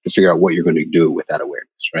decision to figure out what you're going to do with that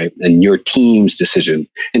awareness, right? And your team's decision.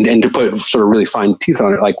 And to put sort of really fine teeth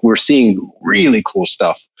on it, like we're seeing really cool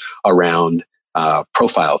stuff around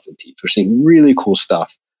profiles in teams. We're seeing really cool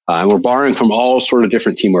stuff. And we're borrowing from all sort of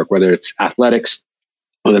different teamwork, whether it's athletics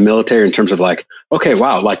or the military, in terms of like, okay,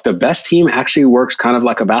 wow, like the best team actually works kind of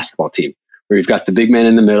like a basketball team, where you've got the big man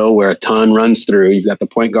in the middle where a ton runs through. You've got the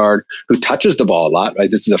point guard who touches the ball a lot,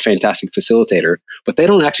 right? This is a fantastic facilitator, but they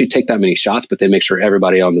don't actually take that many shots, but they make sure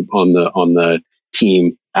everybody on the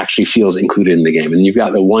team actually feels included in the game. And you've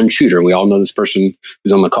got the one shooter, and we all know this person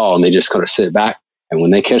who's on the call, and they just kind of sit back, and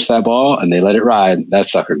when they catch that ball and they let it ride, that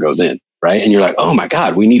sucker goes in, right? And you're like, oh my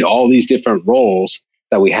God, we need all these different roles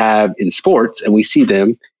that we have in sports, and we see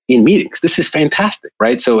them in meetings. This is fantastic,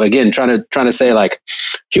 right? So again, trying to say, like,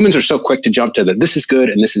 humans are so quick to jump to that this is good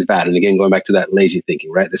and this is bad. And again, going back to that lazy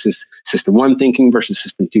thinking, right? This is system 1 thinking versus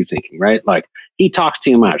system 2 thinking, right? Like, he talks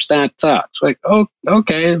too much, that sucks. Like, oh,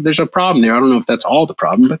 okay, there's a problem there. I don't know if that's all the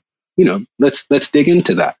problem, but let's dig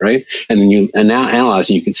into that, right? And then now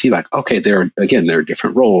analyzing, you can see, like, okay, there are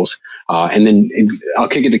different roles. And then I'll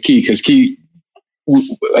kick it to Key, because Key,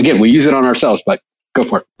 again, we use it on ourselves, but go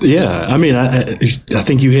for it. Yeah, I mean, I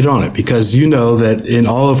think you hit on it, because that in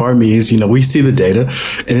all of our meetings, we see the data,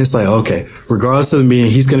 and it's like, okay, regardless of the meeting,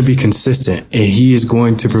 he's going to be consistent, and he is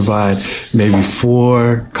going to provide maybe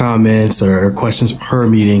 4 comments or questions per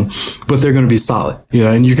meeting, but they're going to be solid,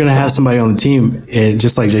 and you're going to have somebody on the team, and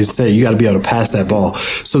just like Jason said, you got to be able to pass that ball.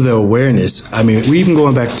 So the awareness, I mean, we even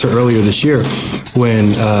going back to earlier this year when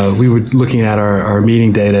we were looking at our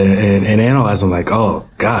meeting data and analyzing, like, oh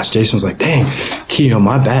gosh, Jason was like, dang,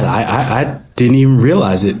 my bad. I didn't even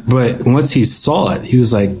realize it. But once he saw it, he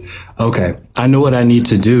was like, okay, I know what I need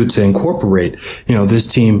to do to incorporate, this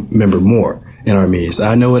team member more in our meetings.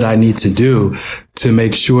 I know what I need to do to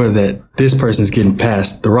make sure that this person's getting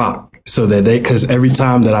past the rock, so that because every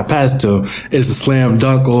time that I pass to him, it's a slam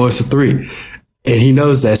dunk or it's a 3. And he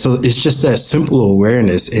knows that. So it's just that simple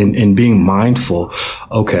awareness and being mindful.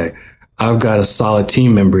 Okay, I've got a solid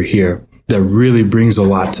team member here that really brings a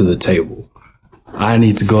lot to the table. I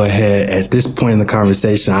need to go ahead at this point in the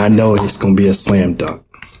conversation. I know it's going to be a slam dunk,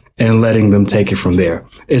 and letting them take it from there.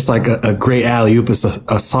 It's like a great alley-oop. It's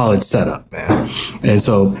a solid setup, man. And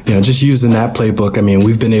so, just using that playbook, I mean,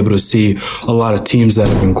 we've been able to see a lot of teams that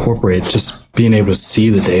have incorporated just being able to see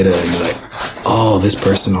the data and be like, oh, this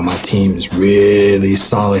person on my team is really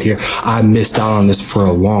solid here. I missed out on this for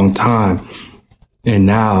a long time. And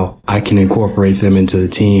now I can incorporate them into the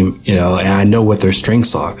team, and I know what their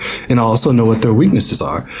strengths are, and I also know what their weaknesses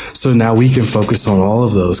are. So now we can focus on all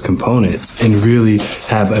of those components and really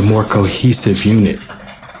have a more cohesive unit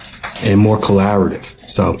and more collaborative.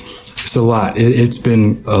 So it's a lot. It's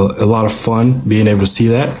been a lot of fun being able to see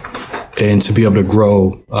that and to be able to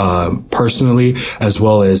grow personally as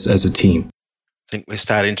well as a team. I think we're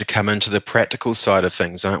starting to come into the practical side of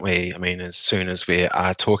things, aren't we? I mean, as soon as we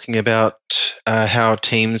are talking about how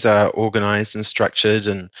teams are organized and structured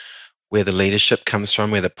and where the leadership comes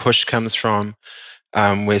from, where the push comes from,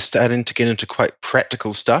 we're starting to get into quite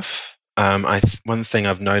practical stuff. One thing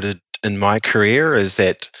I've noted in my career is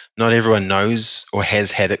that not everyone knows or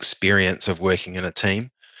has had experience of working in a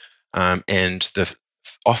team, and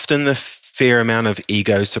often the fair amount of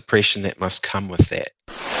ego suppression that must come with that.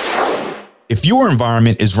 If your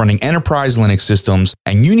environment is running enterprise Linux systems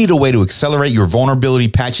and you need a way to accelerate your vulnerability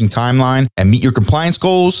patching timeline and meet your compliance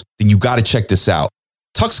goals, then you got to check this out.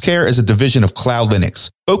 TuxCare is a division of Cloud Linux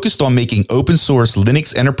focused on making open source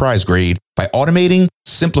Linux enterprise grade by automating,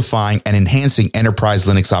 simplifying, and enhancing enterprise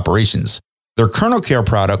Linux operations. Their kernel care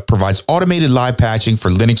product provides automated live patching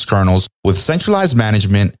for Linux kernels with centralized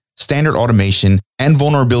management, standard automation, and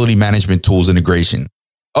vulnerability management tools integration.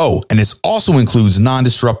 Oh, and this also includes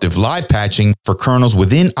non-disruptive live patching for kernels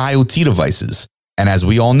within IoT devices. And as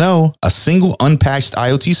we all know, a single unpatched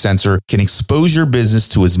IoT sensor can expose your business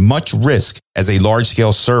to as much risk as a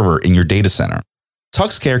large-scale server in your data center.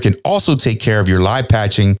 TuxCare can also take care of your live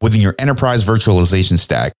patching within your enterprise virtualization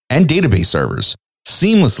stack and database servers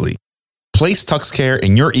seamlessly. Place TuxCare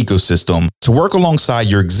in your ecosystem to work alongside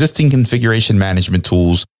your existing configuration management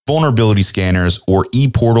tools, vulnerability scanners, or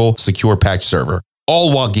ePortal secure patch server,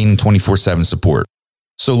 all while gaining 24/7 support.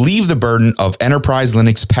 So leave the burden of enterprise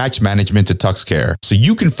Linux patch management to TuxCare so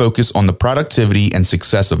you can focus on the productivity and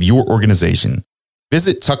success of your organization.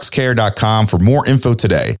 Visit tuxcare.com for more info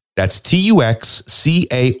today. That's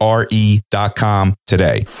TUXCARE.com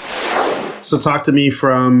today. So talk to me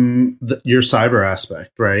from your cyber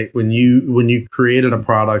aspect, right? When you created a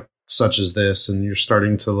product such as this and you're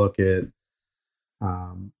starting to look at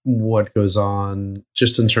what goes on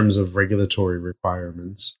just in terms of regulatory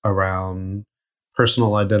requirements around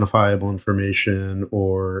personal identifiable information,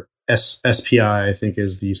 or SPI, I think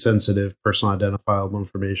is the sensitive personal identifiable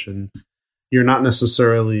information. You're not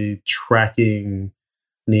necessarily tracking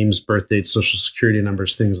names, birth dates, social security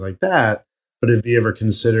numbers, things like that. But have you ever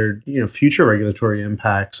considered, future regulatory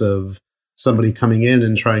impacts of somebody coming in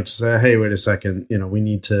and trying to say, hey, wait a second, we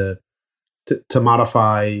need to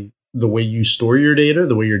modify the way you store your data,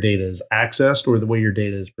 the way your data is accessed, or the way your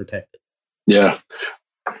data is protected? Yeah.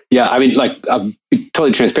 Yeah. I mean, I'll be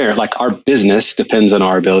totally transparent. Our business depends on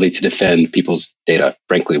our ability to defend people's data,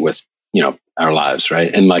 frankly, with, our lives.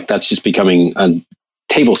 Right. And that's just becoming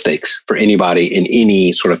table stakes for anybody in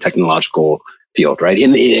any sort of technological field. Right.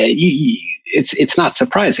 And it's not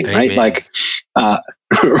surprising, Amen. Right?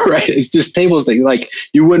 Right. It's just table stakes.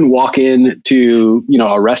 You wouldn't walk into,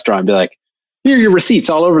 a restaurant and be like, here are your receipts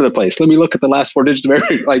all over the place. Let me look at the last 4 digits of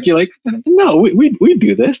every. You're like, no, we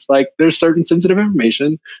do this. There's certain sensitive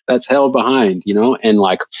information that's held behind, and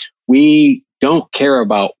we don't care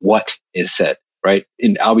about what is said, right?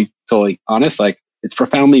 And I'll be totally honest, it's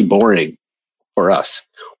profoundly boring for us.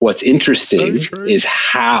 What's interesting is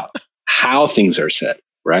how things are said,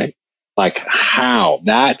 right? How.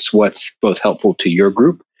 That's what's both helpful to your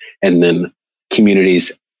group and then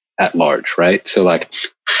communities at large, right? So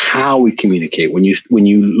how we communicate. When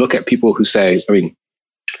you look at people who say,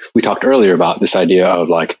 we talked earlier about this idea of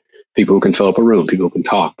people who can fill up a room, people who can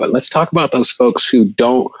talk, but let's talk about those folks who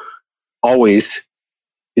don't always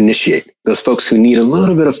initiate, those folks who need a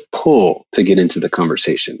little bit of pull to get into the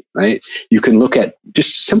conversation, right? You can look at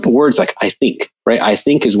just simple words like I think, right? I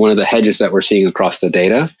think is one of the hedges that we're seeing across the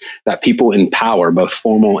data that people in power, both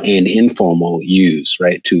formal and informal, use,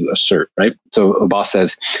 right, to assert, right? So a boss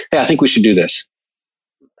says, hey, I think we should do this.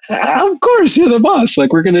 Of course, you're the boss.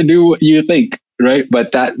 We're going to do what you think, right?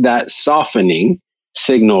 But that softening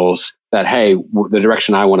signals that, hey, the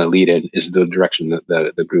direction I want to lead in is the direction that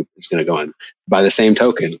the group is going to go in. By the same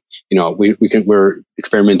token, we're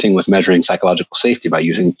experimenting with measuring psychological safety by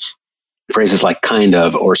using phrases like kind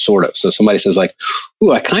of or sort of. So somebody says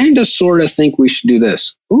ooh, I kind of sort of think we should do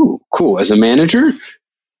this. Ooh, cool. As a manager,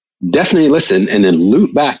 definitely listen and then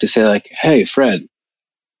loop back to say hey, Fred,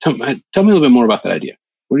 tell me a little bit more about that idea.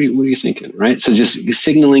 What are you thinking, right? So just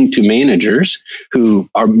signaling to managers who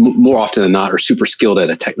are more often than not are super skilled at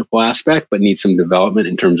a technical aspect, but need some development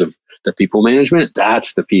in terms of the people management.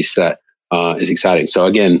 That's the piece that is exciting. So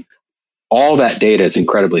again, all that data is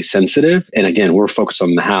incredibly sensitive. And again, we're focused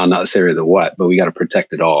on the how, not necessarily the what, but we got to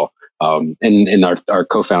protect it all. And our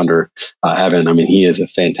co-founder, Evan, he is a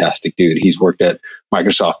fantastic dude. He's worked at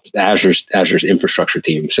Microsoft Azure's infrastructure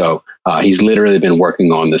team. So he's literally been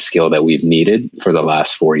working on the skill that we've needed for the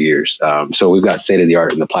last 4 years. So we've got state of the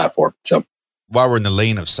art in the platform. So while we're in the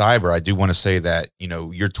lane of cyber, I do want to say that,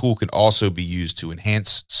 your tool can also be used to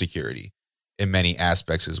enhance security in many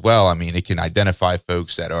aspects as well. It can identify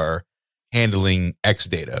folks that are handling X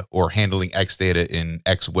data or handling X data in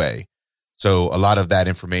X way. So a lot of that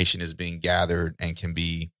information is being gathered and can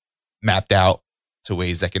be mapped out to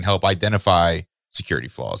ways that can help identify security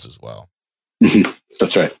flaws as well.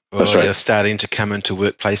 That's right. That's right. You're starting to come into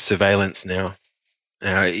workplace surveillance now.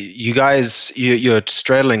 You guys, you're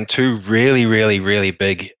straddling two really, really, really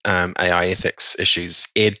big AI ethics issues: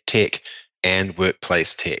 ed tech and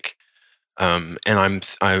workplace tech.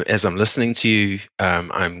 And as I'm listening to you,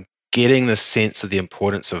 I'm getting the sense of the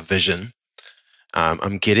importance of vision.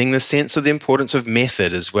 I'm getting the sense of the importance of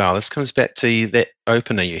method as well. This comes back to that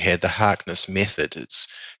opener you had, the Harkness method. It's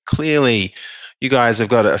clearly you guys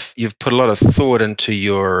have you've put a lot of thought into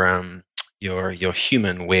your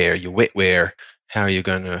human wear, your wetware, how you're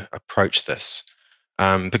going to approach this,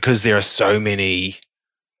 because there are so many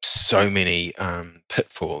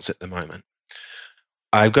pitfalls at the moment.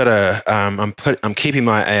 I've got I'm keeping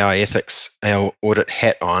my AI ethics audit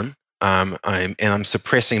hat on, I'm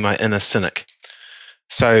suppressing my inner cynic.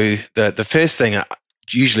 So the first thing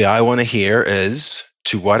usually I want to hear is,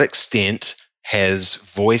 to what extent has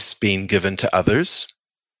voice been given to others?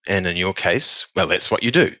 And in your case, well, that's what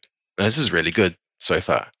you do. This is really good so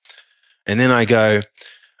far. And then I go,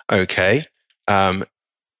 okay,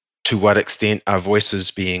 to what extent are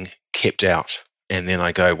voices being kept out? And then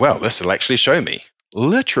I go, well, this will actually show me.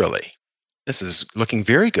 Literally, this is looking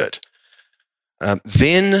very good.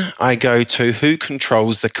 Then I go to who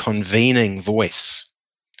controls the convening voice.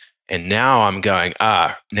 And now I'm going,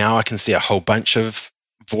 now I can see a whole bunch of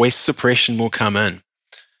voice suppression will come in,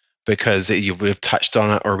 because we've touched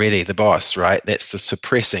on it already, the boss, right? That's the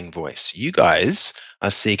suppressing voice. You guys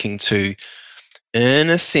are seeking to, in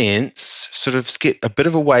a sense, sort of get a bit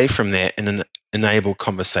of away from that and enable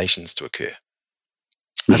conversations to occur.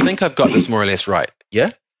 I think I've got this more or less right.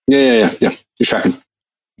 Yeah? Yeah. You're tracking.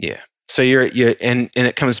 Yeah. So you're and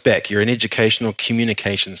it comes back. You're an educational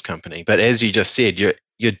communications company, but as you just said, you're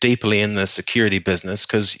deeply in the security business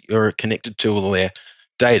because you're connected to all their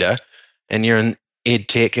data, and you're in ed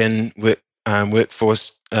tech and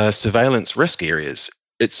workforce surveillance risk areas.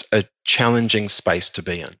 It's a challenging space to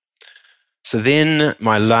be in. So then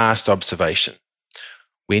my last observation: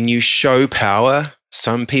 when you show power,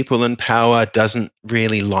 some people in power doesn't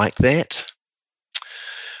really like that.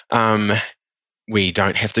 We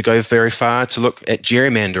don't have to go very far to look at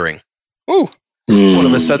gerrymandering. All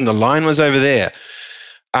of a sudden the line was over there.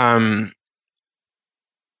 To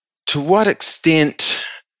what extent,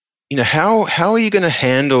 how are you going to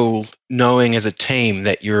handle knowing as a team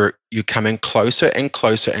that you're coming closer and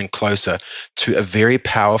closer and closer to a very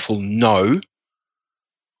powerful no,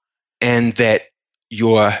 and that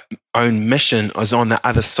your own mission is on the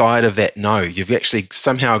other side of that no? You've actually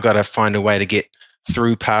somehow got to find a way to get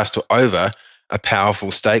through, past, or over a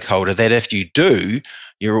powerful stakeholder that, if you do,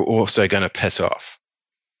 you're also going to piss off.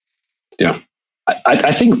 Yeah.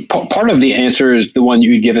 I think part of the answer is the one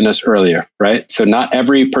you'd given us earlier, right? So not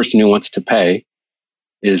every person who wants to pay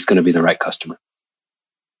is going to be the right customer,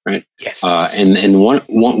 right? Yes. And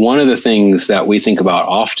one of the things that we think about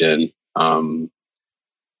often, and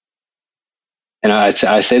I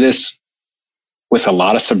say this with a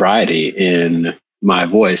lot of sobriety in my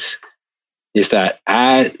voice, is that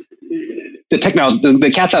the technology,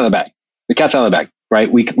 the cat's out of the bag. The cat's out of the bag, right?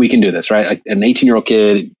 We can do this, right? Like an 18-year-old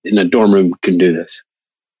kid in a dorm room can do this.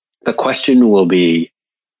 The question will be,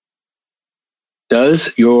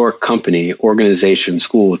 does your company, organization,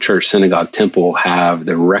 school, church, synagogue, temple have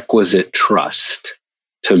the requisite trust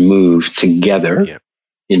to move together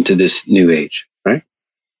into this new age, right?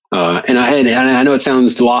 And I know it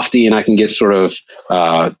sounds lofty and I can get sort of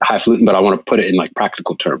highfalutin, but I want to put it in like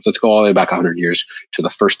practical terms. Let's go all the way back 100 years to the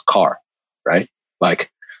first car, right? Like,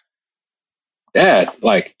 Dad,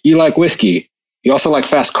 like, you like whiskey. You also like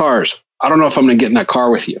fast cars. I don't know if I'm going to get in that car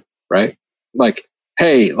with you, right? Like,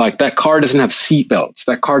 hey, like that car doesn't have seat belts.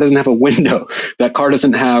 That car doesn't have a window. That car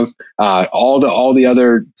doesn't have all the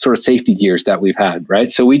other sort of safety gears that we've had, right?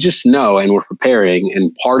 So we just know, and we're preparing.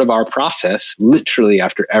 And part of our process, literally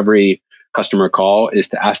after every customer call, is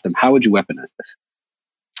to ask them, how would you weaponize this?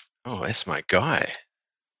 Oh, that's my guy.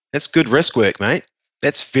 That's good risk work, mate.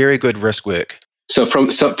 That's very good risk work. So from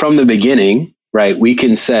the beginning, right, we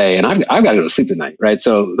can say, and I've got to go to sleep at night, right?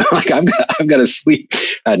 So like I've got to sleep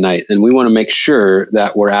at night, and we want to make sure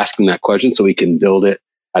that we're asking that question so we can build it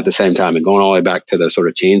at the same time. And going all the way back to the sort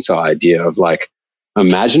of chainsaw idea of like,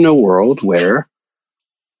 imagine a world where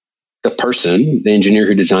the person, the engineer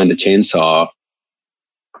who designed the chainsaw,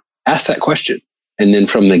 asked that question, and then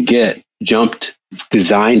from the get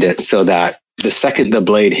designed it so that the second the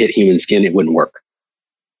blade hit human skin, it wouldn't work.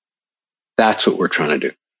 That's what we're trying to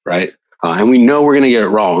do, right? And we know we're going to get it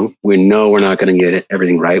wrong. We know we're not going to get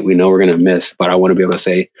everything right. We know we're going to miss, but I want to be able to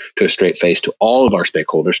say to a straight face to all of our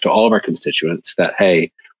stakeholders, to all of our constituents that,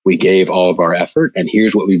 hey, we gave all of our effort and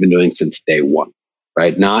here's what we've been doing since day one.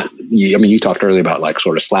 right? You talked earlier about like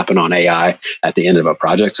sort of slapping on AI at the end of a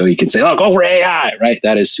project so you can say, oh, go for AI, right?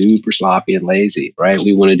 That is super sloppy and lazy, right?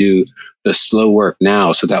 We want to do the slow work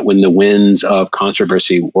now so that when the winds of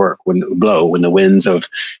controversy when the winds of,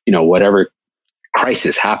 whatever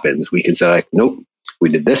crisis happens, we can say like, nope, we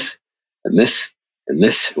did this and this and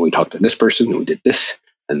this, and we talked to this person and we did this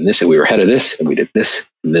and this, and we were ahead of this and we did this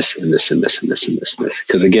and this and this and this and this and this and this.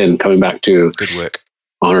 Because again, coming back to good work.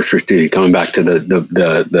 Honor, truth, duty, coming back to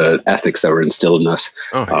the ethics that were instilled in us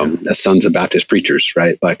as sons of Baptist preachers,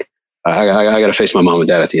 right? Like I got to face my mom and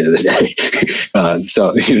dad at the end of the day.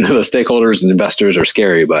 So the stakeholders and investors are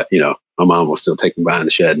scary, but my mom will still take me behind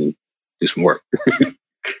the shed and do some work.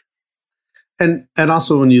 And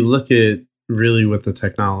also when you look at really what the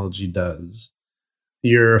technology does,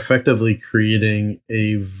 you're effectively creating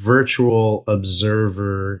a virtual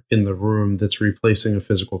observer in the room that's replacing a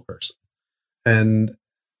physical person. And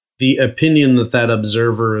the opinion that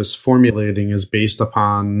observer is formulating is based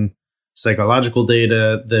upon psychological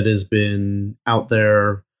data that has been out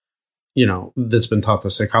there, that's been taught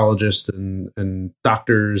to psychologists and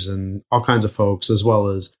doctors and all kinds of folks, as well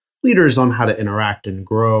as leaders on how to interact and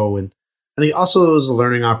grow. And it also is a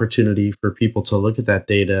learning opportunity for people to look at that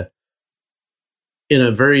data in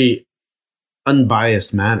a very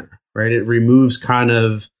unbiased manner, right? It removes kind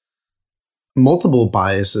of multiple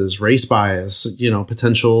biases, race bias,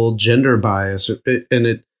 potential gender bias,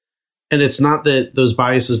 and it's not that those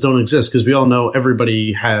biases don't exist, because we all know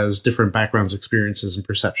everybody has different backgrounds, experiences, and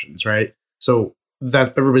perceptions, right? So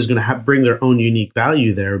that everybody's going to bring their own unique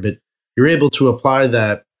value there, but you're able to apply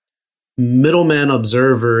that middleman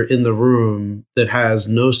observer in the room that has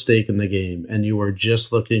no stake in the game, and you are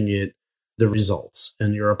just looking at the results,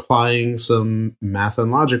 and you're applying some math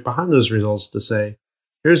and logic behind those results to say,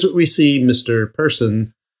 here's what we see, Mr.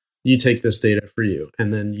 Person, you take this data for you.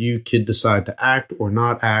 And then you could decide to act or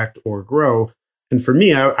not act or grow. And for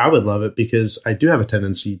me, I would love it because I do have a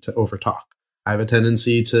tendency to overtalk. I have a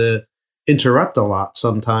tendency to interrupt a lot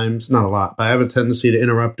sometimes, not a lot, but I have a tendency to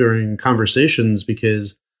interrupt during conversations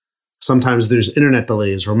because sometimes there's internet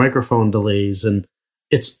delays or microphone delays. And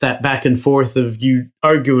it's that back and forth of you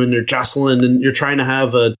arguing or jostling, and you're trying to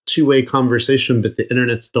have a two-way conversation, but the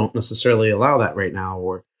internets don't necessarily allow that right now,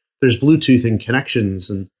 or there's Bluetooth and connections.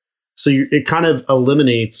 And so it kind of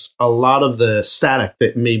eliminates a lot of the static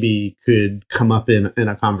that maybe could come up in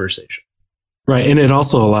a conversation. Right. And it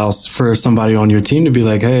also allows for somebody on your team to be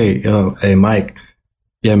like, hey, Mike,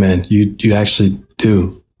 yeah, man, you actually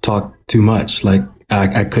do talk too much. Like,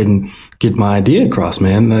 I couldn't get my idea across,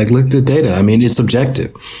 man. Like, look at the data. I mean, it's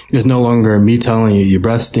subjective. It's no longer me telling you your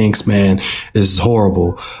breath stinks, man. This is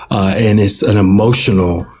horrible. And it's an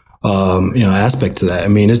emotional, aspect to that. I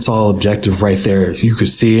mean, it's all objective right there. You could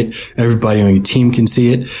see it. Everybody on your team can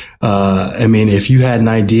see it. I mean, if you had an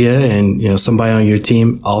idea and, somebody on your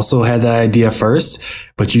team also had that idea first,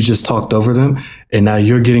 but you just talked over them, and now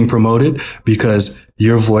you're getting promoted because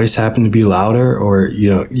your voice happened to be louder, or,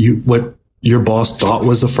 what your boss thought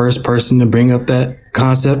was the first person to bring up that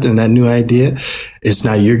concept and that new idea, it's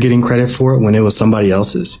now you're getting credit for it when it was somebody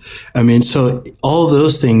else's. I mean, so all of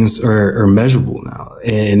those things are measurable now,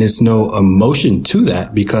 and it's no emotion to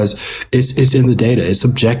that because it's in the data. It's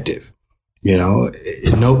objective.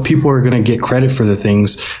 People are going to get credit for the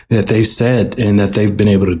things that they've said and that they've been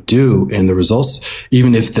able to do, and the results,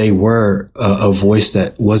 even if they were a voice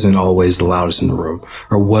that wasn't always the loudest in the room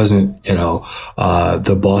or wasn't,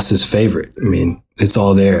 the boss's favorite. I mean, it's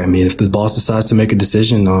all there. I mean, if the boss decides to make a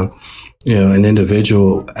decision on, an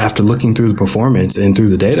individual after looking through the performance and through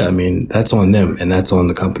the data, I mean, that's on them and that's on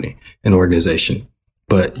the company and organization.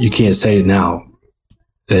 But you can't say now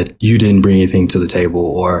that you didn't bring anything to the table,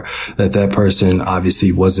 or that person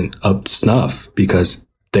obviously wasn't up to snuff, because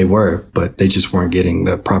they were, but they just weren't getting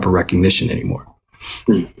the proper recognition anymore.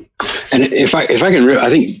 And if I can, I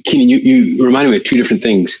think, Keenan, you reminded me of two different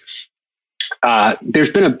things.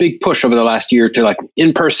 There's been a big push over the last year to, like,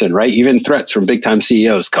 in person, right? Even threats from big time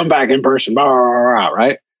CEOs, come back in person, blah, blah, blah, blah,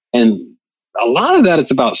 right? And a lot of that,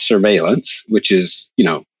 it's about surveillance, which is,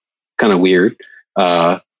 kind of weird.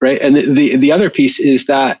 Right. And the other piece is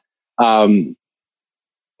that a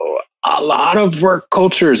lot of work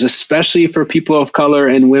cultures, especially for people of color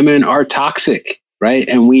and women, are toxic. Right.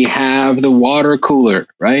 And we have the water cooler.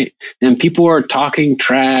 Right. And people are talking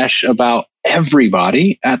trash about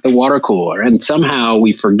everybody at the water cooler. And somehow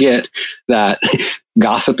we forget that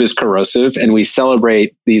gossip is corrosive, and we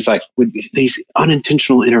celebrate these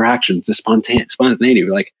unintentional interactions, the spontaneity.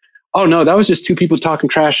 We're like, oh no, that was just two people talking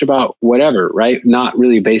trash about whatever, right? Not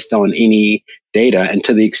really based on any data. And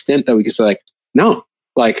to the extent that we can say, like, no,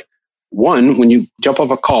 like, one, when you jump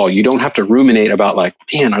off a call, you don't have to ruminate about like,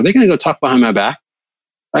 man, are they going to go talk behind my back?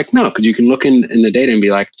 Like, no, because you can look in the data and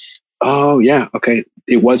be like, oh yeah, okay,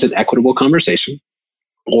 it was an equitable conversation,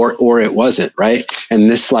 or it wasn't, right? And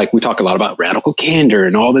this, like, we talk a lot about radical candor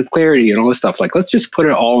and all the clarity and all this stuff. Like, let's just put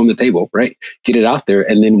it all on the table, right? Get it out there,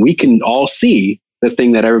 and then we can all see the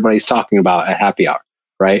thing that everybody's talking about at happy hour,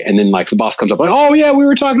 right? And then like the boss comes up like, oh yeah, we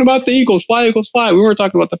were talking about the Eagles fly. We weren't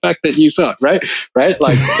talking about the fact that you suck, right?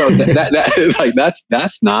 Like, so that like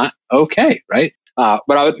that's not okay, right? But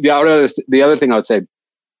the other thing I would say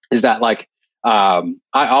is that like I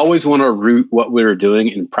always want to root what we're doing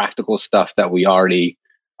in practical stuff that we already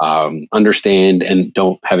understand and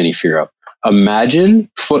don't have any fear of.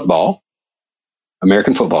 Imagine football,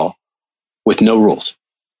 American football, with no rules.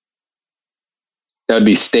 That would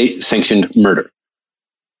be state-sanctioned murder.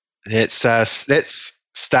 That's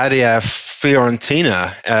Stadia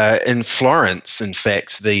Fiorentina in Florence. In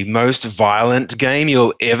fact, the most violent game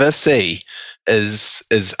you'll ever see is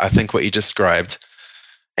I think what you described.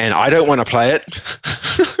 And I don't want to play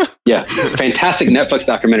it. Yeah, fantastic Netflix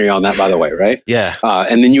documentary on that, by the way, right? Yeah.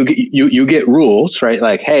 And then you get rules, right?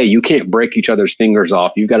 Like, hey, you can't break each other's fingers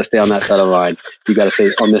off. You've got to stay on that side of the line. You got to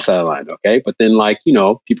stay on this side of the line, okay? But then, like, you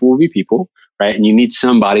know, people will be people, right? And you need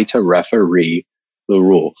somebody to referee the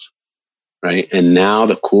rules, right? And now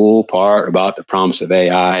the cool part about the promise of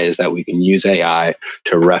AI is that we can use AI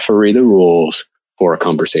to referee the rules for a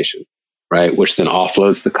conversation, right? Which then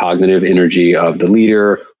offloads the cognitive energy of the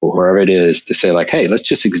leader or whoever it is to say like, hey, let's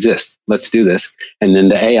just exist. Let's do this. And then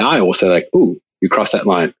the AI will say like, ooh, you crossed that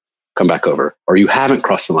line, come back over. Or you haven't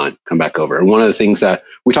crossed the line, come back over. And one of the things that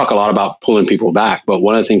we talk a lot about pulling people back, but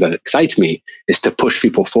one of the things that excites me is to push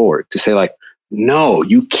people forward, to say like, no,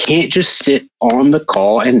 you can't just sit on the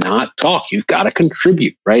call and not talk. You've got to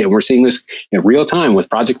contribute, right? And we're seeing this in real time with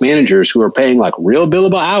project managers who are paying like real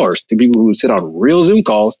billable hours to people who sit on real Zoom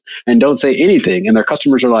calls and don't say anything. And their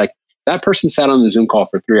customers are like, that person sat on the Zoom call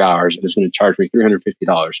for 3 hours and is going to charge me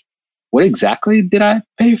 $350. What exactly did I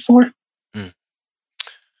pay for?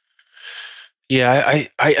 Yeah,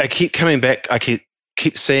 I keep coming back. I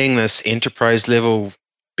keep seeing this enterprise level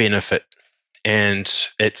benefit. And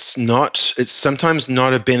it's sometimes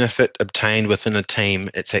not a benefit obtained within a team.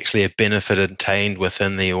 It's actually a benefit obtained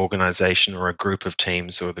within the organization or a group of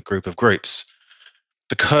teams or the group of groups.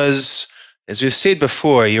 Because, as we've said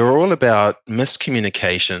before, you're all about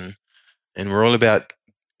miscommunication and we're all about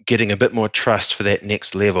getting a bit more trust for that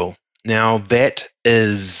next level. Now, that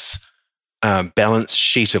is balance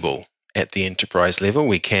sheetable at the enterprise level.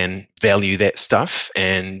 We can value that stuff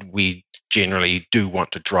and we generally do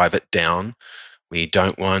want to drive it down. We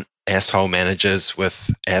don't want asshole managers with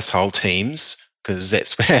asshole teams because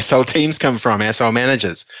that's where asshole teams come from, asshole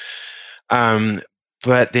managers.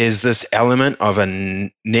 But there's this element of a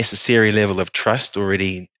necessary level of trust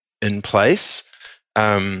already in place.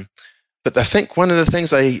 But I think one of the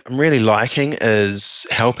things I'm really liking is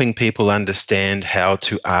helping people understand how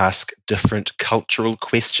to ask different cultural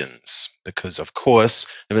questions. Because, of course,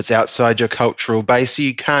 if it's outside your cultural base,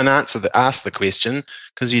 you can't ask the question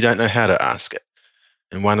because you don't know how to ask it.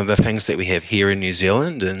 And one of the things that we have here in New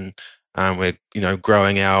Zealand, and we're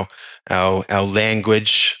growing our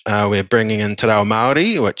language. We're bringing in Te Reo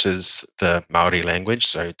Māori, which is the Māori language.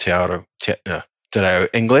 So Te Reo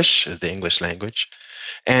English is the English language.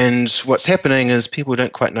 And what's happening is people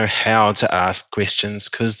don't quite know how to ask questions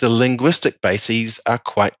because the linguistic bases are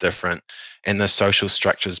quite different and the social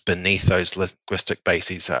structures beneath those linguistic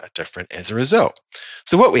bases are different as a result.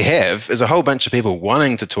 So what we have is a whole bunch of people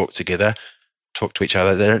wanting to talk to each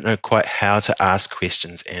other. They don't know quite how to ask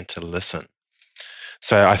questions and to listen.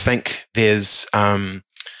 So I think there's a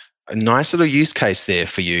nice little use case there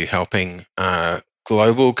for you helping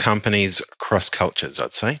global companies across cultures,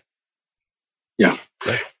 I'd say. Yeah.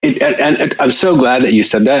 And I'm so glad that you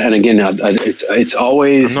said that. And again, it's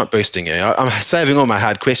always... I'm not boosting you. I'm saving all my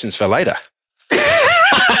hard questions for later.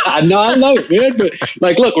 No, I love it, man. But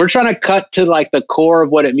like, look, we're trying to cut to like the core of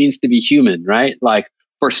what it means to be human, right? Like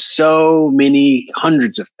for so many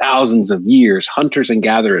hundreds of thousands of years, hunters and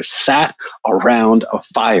gatherers sat around a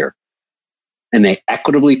fire and they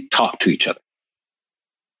equitably talked to each other.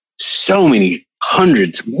 So many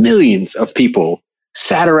hundreds, millions of people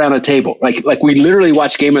sat around a table. Like we literally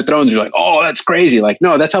watch Game of Thrones. You're like, oh, that's crazy. Like,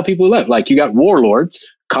 no, that's how people live. Like you got warlords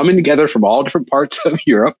coming together from all different parts of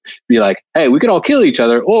Europe, be like, hey, we could all kill each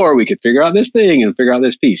other, or we could figure out this thing and figure out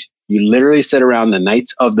this piece. You literally sit around the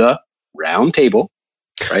Knights of the Round Table,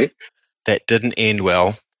 right? That didn't end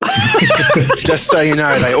well. Just so you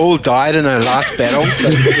know, they all died in a last battle, so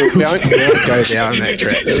we won't go down that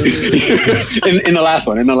track. in the last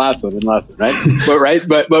one, right?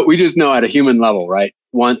 But we just know at a human level, right?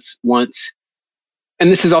 Once, and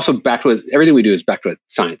this is also back to everything we do is back to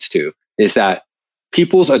science too, is that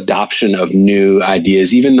people's adoption of new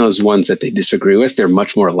ideas, even those ones that they disagree with, they're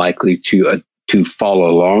much more likely to follow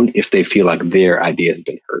along if they feel like their idea has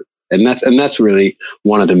been heard. And that's really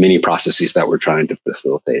one of the many processes that we're trying to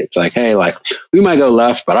facilitate. It's like, hey, like we might go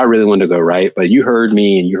left, but I really want to go right. But you heard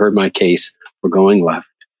me and you heard my case. We're going left.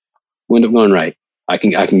 We end up going right. I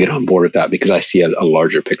can get on board with that because I see a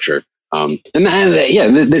larger picture. So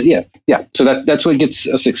that's what gets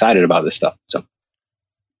us excited about this stuff.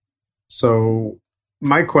 So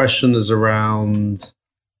my question is around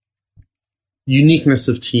uniqueness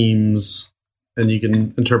of teams, and you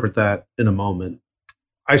can interpret that in a moment.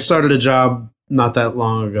 I started a job not that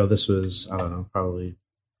long ago. This was, I don't know, probably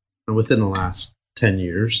within the last 10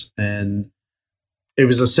 years. And it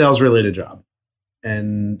was a sales related job.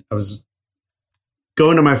 And I was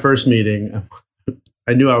going to my first meeting.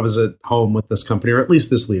 I knew I was at home with this company, or at least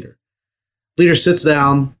this leader. Leader sits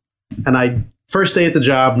down, and first day at the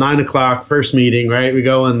job, 9:00, first meeting, right? We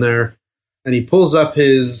go in there, and he pulls up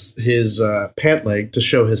his pant leg to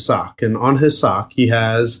show his sock. And on his sock, he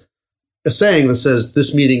has a saying that says,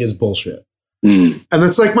 "This meeting is bullshit." And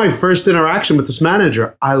that's like my first interaction with this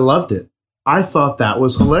manager. I loved it. I thought that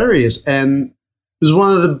was hilarious. And it was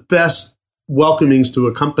one of the best welcomings to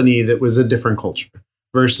a company that was a different culture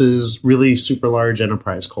versus really super large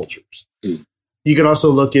enterprise cultures. You could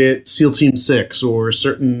also look at SEAL Team 6 or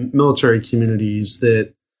certain military communities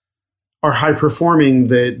that are high performing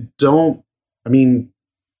that don't, in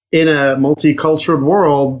a multicultural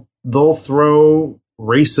world, they'll throw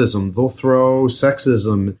racism, they'll throw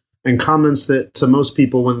sexism and comments that to most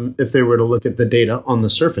people, if they were to look at the data on the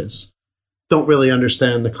surface, don't really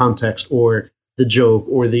understand the context or the joke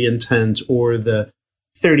or the intent or the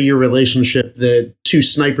 30-year relationship that two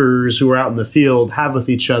snipers who are out in the field have with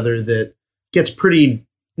each other that gets pretty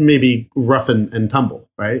maybe rough and tumble,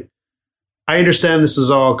 right? I understand this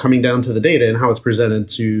is all coming down to the data and how it's presented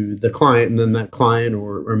to the client, and then that client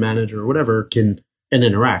or manager or whatever can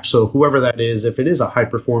interact. So whoever that is, if it is a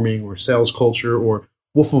high-performing or sales culture or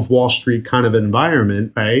Wolf of Wall Street kind of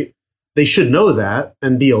environment, right, they should know that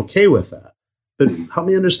and be okay with that. But help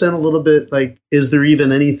me understand a little bit, like, is there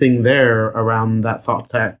even anything there around that thought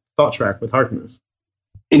track with Harkness?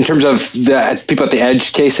 In terms of the people at the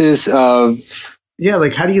edge cases of... Yeah,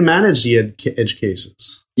 like how do you manage the edge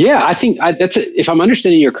cases? Yeah, I think if I'm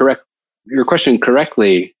understanding your question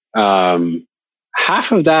correctly,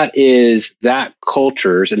 half of that is that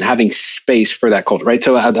cultures and having space for that culture, right?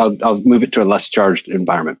 So I'll move it to a less charged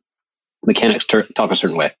environment. Mechanics talk a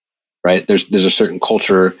certain way, right? There's a certain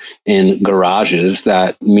culture in garages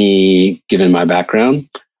that me, given my background,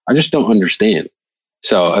 I just don't understand.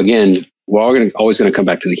 So again, we're always going to come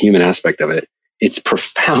back to the human aspect of it. It's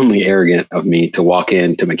profoundly arrogant of me to walk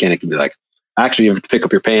into mechanic and be like, actually, you have to pick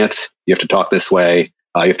up your pants. You have to talk this way.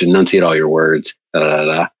 You have to enunciate all your words.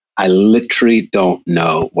 I literally don't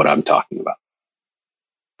know what I'm talking about.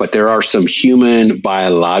 But there are some human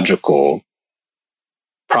biological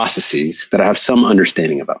processes that I have some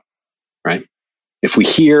understanding about, right? If we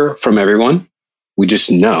hear from everyone, we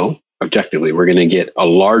just know objectively we're going to get a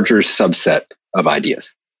larger subset of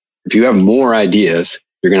ideas. If you have more ideas,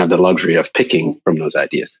 you're going to have the luxury of picking from those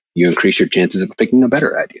ideas. You increase your chances of picking a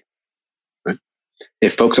better idea, right?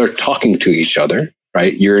 If folks are talking to each other,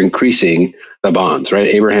 right, you're increasing the bonds, right?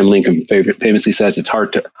 Abraham Lincoln famously says it's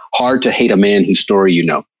hard to hate a man whose story you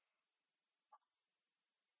know.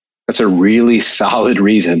 That's a really solid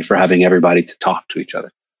reason for having everybody to talk to each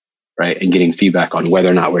other, right? And getting feedback on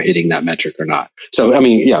whether or not we're hitting that metric or not. So,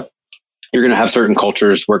 yeah, you're going to have certain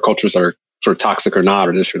cultures where cultures are sort of toxic or not,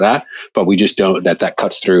 or this or that, but we just don't, that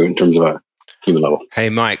cuts through in terms of a human level. Hey,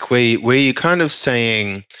 Mike, were you kind of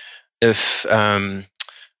saying if,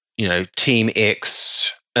 Team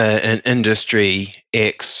X in industry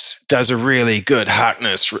X does a really good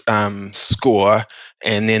Harkness score,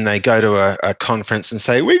 and then they go to a conference and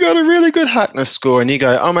say, we got a really good Harkness score, and you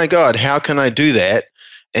go, oh my God, how can I do that?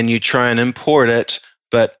 And you try and import it,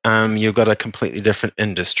 but you've got a completely different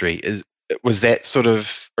industry. Was that sort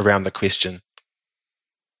of around the question?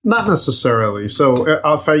 Not necessarily. So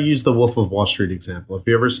if I use the Wolf of Wall Street example, have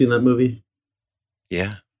you ever seen that movie?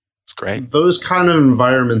 Yeah, it's great. Those kind of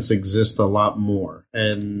environments exist a lot more.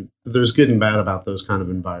 And there's good and bad about those kind of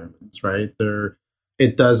environments, right?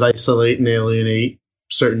 It does isolate and alienate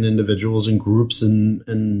certain individuals and groups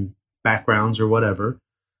and backgrounds or whatever.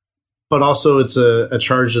 but also it's a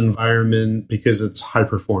charged environment because it's high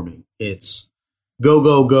performing. It's go,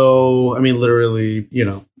 go, go. I mean, literally,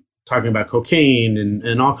 talking about cocaine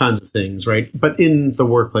and all kinds of things, right? But in the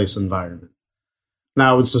workplace environment.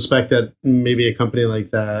 Now, I would suspect that maybe a company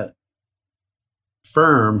like that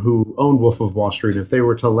firm who owned Wolf of Wall Street, if they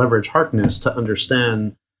were to leverage Harkness to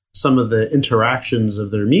understand some of the interactions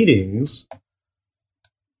of their meetings,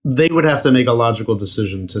 they would have to make a logical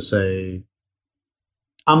decision to say,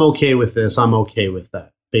 I'm okay with this, I'm okay with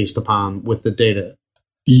that, based upon with the data.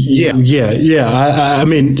 Yeah. I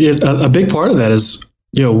mean, a big part of that is,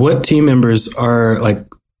 what team members are like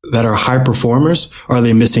that are high performers are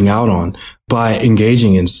they missing out on by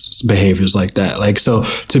engaging in behaviors like that? Like, so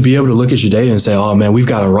to be able to look at your data and say, oh man, we've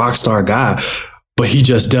got a rock star guy, but he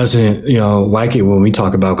just doesn't, like it when we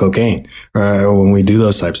talk about cocaine or when we do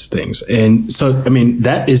those types of things. And so, I mean,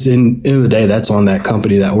 that is in the end of the day, that's on that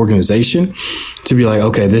company, that organization to be like,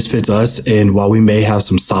 okay, this fits us. And while we may have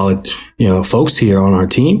some solid, folks here on our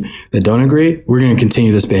team that don't agree, we're going to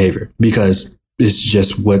continue this behavior because it's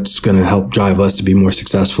just what's going to help drive us to be more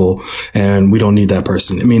successful. And we don't need that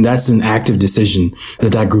person. I mean, that's an active decision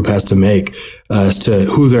that group has to make as to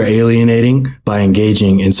who they're alienating by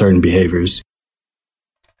engaging in certain behaviors.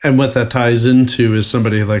 And what that ties into is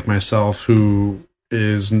somebody like myself who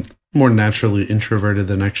is more naturally introverted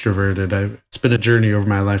than extroverted. It's been a journey over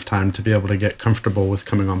my lifetime to be able to get comfortable with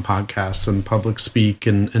coming on podcasts and public speak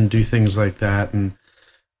and do things like that. And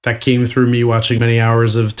that came through me watching many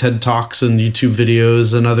hours of TED Talks and YouTube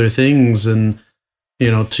videos and other things. And,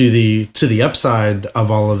 to the upside of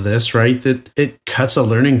all of this, right, that it cuts a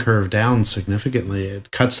learning curve down significantly. It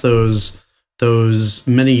cuts those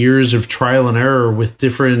many years of trial and error with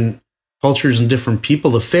different cultures and different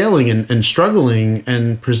people of failing and struggling,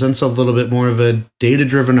 and presents a little bit more of a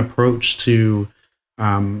data-driven approach to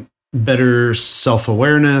better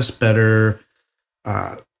self-awareness, better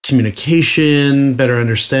communication, better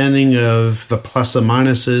understanding of the plus and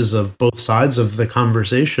minuses of both sides of the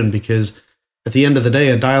conversation. Because at the end of the day,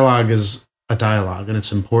 a dialogue is a dialogue, and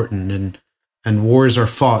it's important. And wars are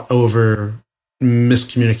fought over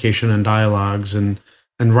miscommunication and dialogues, and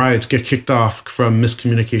riots get kicked off from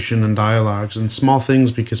miscommunication and dialogues and small things,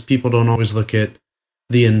 because people don't always look at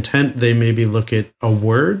the intent. They maybe look at a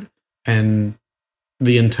word, and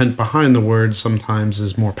the intent behind the word sometimes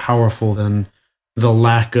is more powerful than the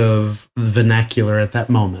lack of vernacular at that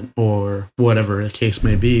moment, or whatever the case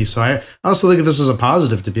may be. So I also think this is a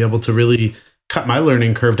positive to be able to really cut my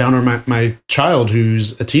learning curve down, or my child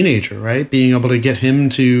who's a teenager, right? Being able to get him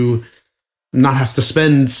to not have to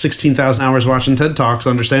spend 16,000 hours watching TED Talks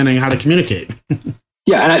understanding how to communicate.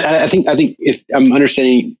 Yeah, and I think if I'm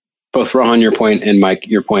understanding both Rohan, your point, and Mike,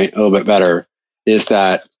 your point a little bit better, is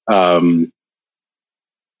that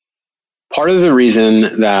part of the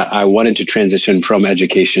reason that I wanted to transition from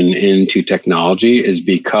education into technology is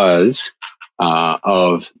because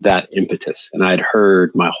of that impetus. And I'd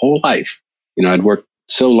heard my whole life, I'd worked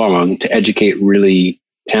so long to educate really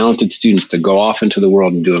talented students to go off into the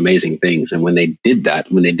world and do amazing things. And when they did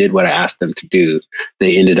that, when they did what I asked them to do,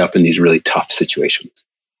 they ended up in these really tough situations,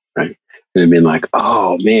 right? And I'd been like,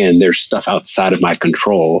 oh man, there's stuff outside of my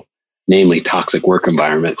control, namely toxic work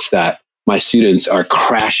environments that my students are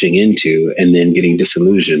crashing into and then getting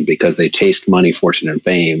disillusioned because they chased money, fortune, and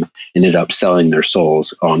fame, ended up selling their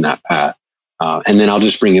souls on that path. And then I'll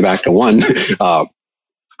just bring you back to one.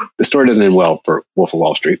 The story doesn't end well for Wolf of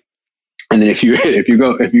Wall Street. And then if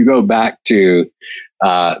you go back to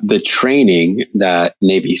the training that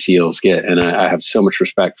Navy SEALs get, and I have so much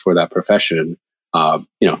respect for that profession,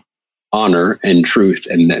 honor and truth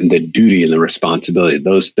and the duty and the responsibility.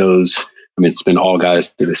 Those I mean, it's been all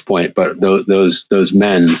guys to this point, but those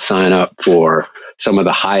men sign up for some of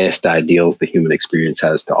the highest ideals the human experience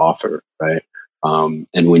has to offer, right? And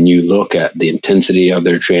when you look at the intensity of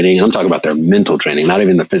their training, I'm talking about their mental training, not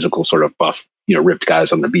even the physical sort of buff, ripped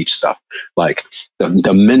guys on the beach stuff, like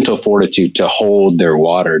the mental fortitude to hold their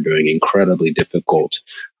water during incredibly difficult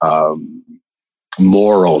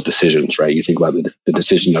moral decisions, right? You think about the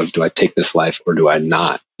decision of, do I take this life or do I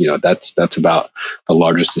not? That's about the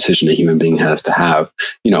largest decision a human being has to have.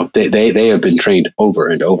 They have been trained over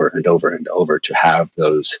and over and over and over to have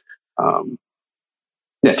those,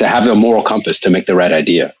 to have the moral compass to make the right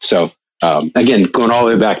idea. So again, going all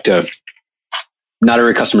the way back to not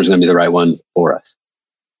every customer is going to be the right one for us.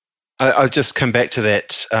 I'll just come back to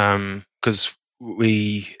that because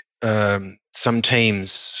we some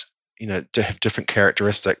teams, have different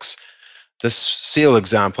characteristics. This SEAL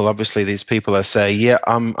example, obviously, these people are saying, "Yeah,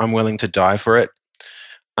 I'm willing to die for it.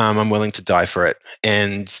 I'm willing to die for it,"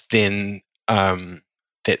 and then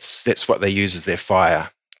that's what they use as their fire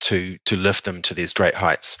to lift them to these great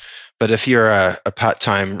heights. But if you're a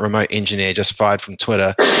part-time remote engineer just fired from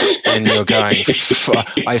Twitter and you're going,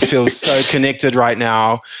 I feel so connected right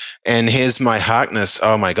now, and here's my Harkness.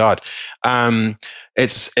 Oh my God.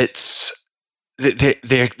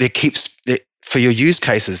 For your use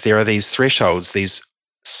cases, there are these thresholds,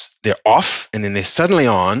 they're off and then they're suddenly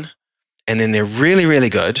on, and then they're really, really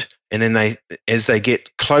good. And then as they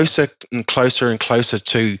get closer and closer and closer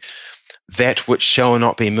to that which shall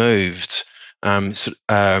not be moved,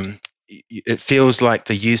 it feels like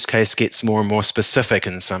the use case gets more and more specific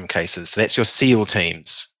in some cases. So that's your SEAL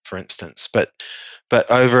teams, for instance. But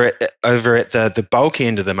over at the bulk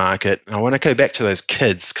end of the market, I want to go back to those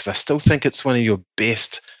kids, because I still think it's one of your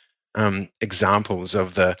best examples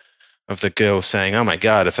of the girl saying, "Oh my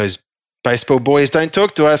God, if those baseball boys don't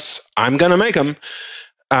talk to us, I'm going to make them."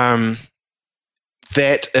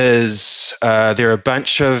 That is, there are a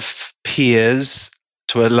bunch of peers.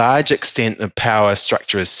 To a large extent, the power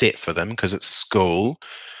structure is set for them because it's school.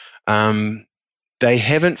 They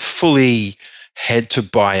haven't fully had to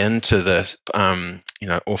buy into the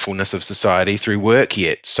awfulness of society through work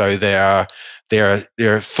yet. So they're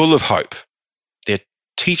full of hope. They're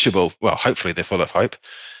teachable. Well, hopefully they're full of hope.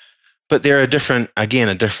 But they're a different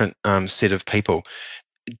set of people.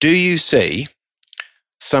 Do you see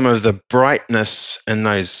some of the brightness in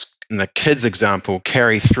the kids example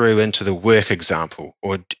carry through into the work example,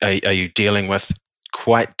 or are you dealing with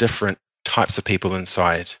quite different types of people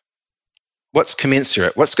inside? What's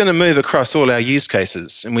commensurate? What's going to move across all our use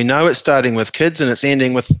cases? And we know it's starting with kids and it's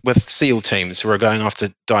ending with SEAL teams who are going off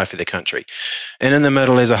to die for their country. And in the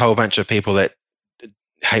middle, there's a whole bunch of people that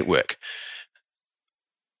hate work.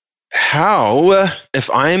 How, if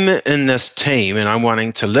I'm in this team and I'm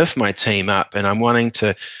wanting to lift my team up and I'm wanting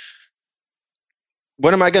to,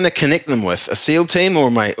 what am I going to connect them with? A SEAL team or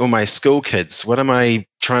my school kids? What am I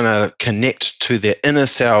trying to connect to their inner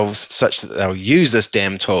selves such that they'll use this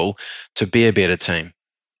damn tool to be a better team?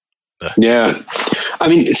 Yeah. I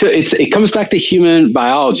mean, so it comes back to human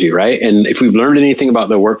biology, right? And if we've learned anything about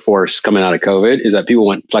the workforce coming out of COVID, is that people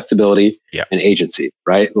want flexibility and agency,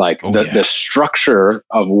 right? Like the structure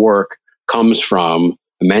of work comes from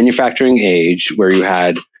a manufacturing age where you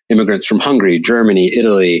had immigrants from Hungary, Germany,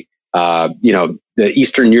 Italy, the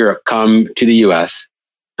Eastern Europe come to the US.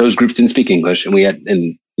 Those groups didn't speak English, and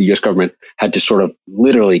the US government had to sort of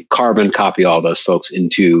literally carbon copy all those folks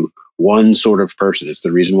into one sort of person. It's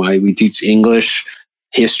the reason why we teach English,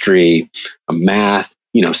 history, math,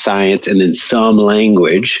 science, and then some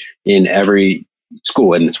language in every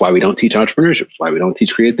school. And it's why we don't teach entrepreneurship. It's why we don't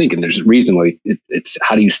teach creative thinking. There's a reason why it's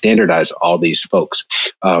how do you standardize all these folks?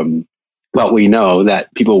 But we know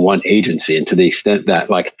that people want agency, and to the extent that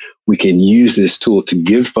we can use this tool to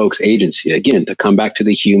give folks agency, again, to come back to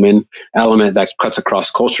the human element that cuts across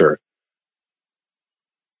culture.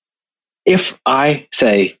 If I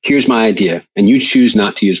say, here's my idea, and you choose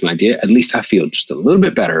not to use my idea, at least I feel just a little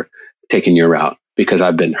bit better taking your route because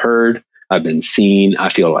I've been heard, I've been seen, I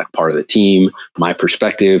feel like part of the team. My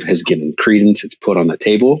perspective has given credence, it's put on the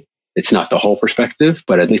table. It's not the whole perspective,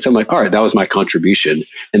 but at least I'm like, all right, that was my contribution.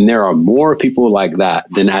 And there are more people like that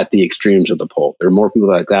than at the extremes of the pole. There are more people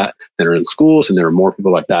like that are in schools, and there are more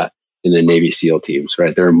people like that in the Navy SEAL teams,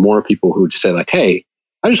 right? There are more people who just say like, hey,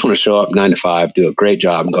 I just want to show up 9 to 5, do a great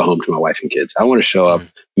job, and go home to my wife and kids. I want to show up,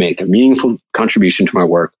 make a meaningful contribution to my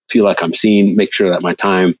work, feel like I'm seen, make sure that my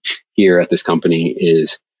time here at this company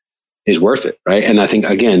is worth it, right? And I think,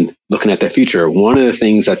 again, looking at the future, one of the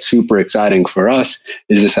things that's super exciting for us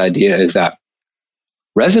is this idea is that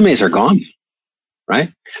resumes are gone,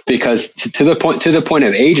 right? Because to the point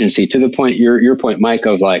of agency, to the point, your point, Mike,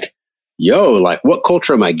 of like, what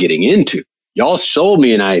culture am I getting into? Y'all sold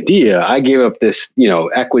me an idea. I gave up this,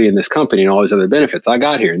 equity in this company and all these other benefits. I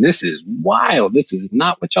got here, and this is wild. This is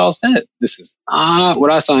not what y'all said. This is not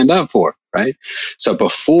what I signed up for, right? So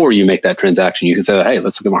before you make that transaction, you can say, hey,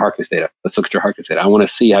 let's look at my Harkness data. Let's look at your Harkness data. I want to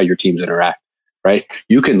see how your teams interact, right?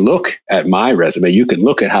 You can look at my resume. You can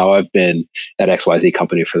look at how I've been at XYZ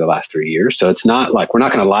company for the last 3 years. So it's not like we're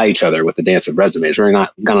not going to lie each other with the dance of resumes. We're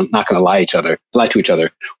not going to lie to each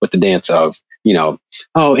other with the dance of,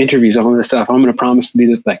 interviews, all this stuff. I'm going to promise to be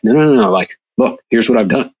this. Like, no. Like, look, here's what I've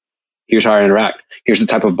done. Here's how I interact. Here's the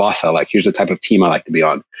type of boss I like. Here's the type of team I like to be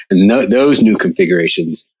on. And those new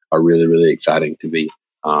configurations are really, really exciting to be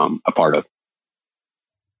a part of.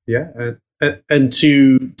 Yeah. And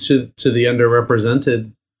to the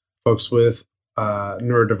underrepresented folks with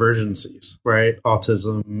neurodivergencies, right?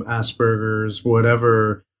 Autism, Asperger's,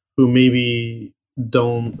 whatever, who maybe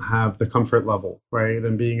don't have the comfort level, right?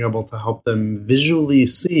 And being able to help them visually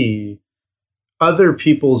see, other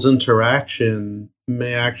people's interaction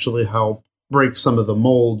may actually help break some of the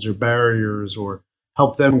molds or barriers or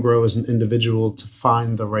help them grow as an individual to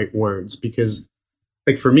find the right words. Because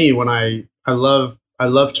like for me, when I love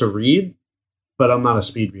to read, but I'm not a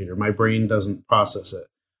speed reader. My brain doesn't process it.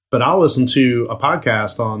 But I'll listen to a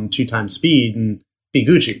podcast on 2 times speed and be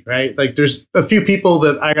Gucci, right? Like there's a few people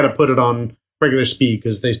that I got to put it on regular speed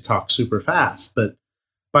because they talk super fast. But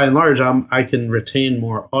by and large, I can retain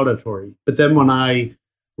more auditory. But then when I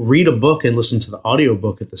read a book and listen to the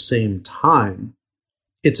audiobook at the same time,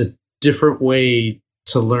 it's a different way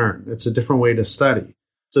to learn. It's a different way to study.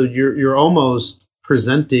 So you're almost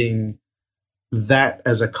presenting that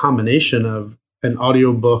as a combination of an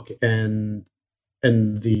audiobook and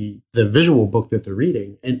the visual book that they're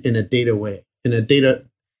reading in a data way, in a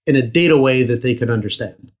data way that they can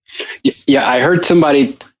understand. Yeah, I heard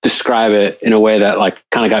somebody describe it in a way that like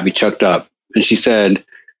kind of got me choked up. And she said,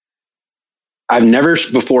 I've never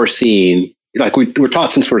before seen, like we're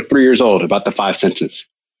taught since we're 3 years old about the 5 senses.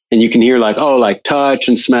 And you can hear like, oh, like touch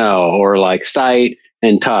and smell or like sight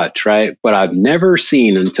and touch, right? But I've never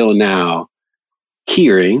seen until now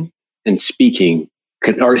hearing and speaking,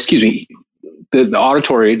 or excuse me, the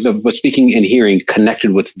auditory, but speaking and hearing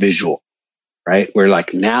connected with visual, right? Where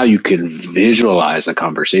like now you can visualize a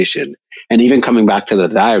conversation. And even coming back to the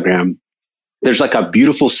diagram, there's like a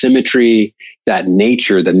beautiful symmetry that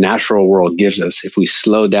nature, the natural world gives us if we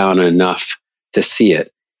slow down enough to see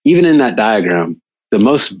it. Even in that diagram, the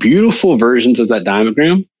most beautiful versions of that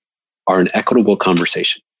diagram are an equitable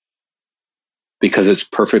conversation because it's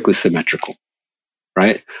perfectly symmetrical,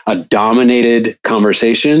 right? A dominated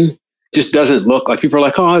conversation just doesn't look like, people are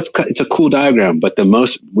like, oh, it's a cool diagram. But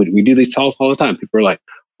we do these talks all the time. People are like,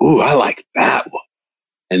 ooh, I like that one.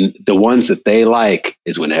 And the ones that they like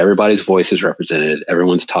is when everybody's voice is represented,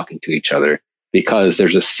 everyone's talking to each other, because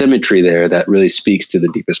there's a symmetry there that really speaks to the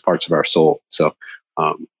deepest parts of our soul. So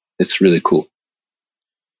it's really cool.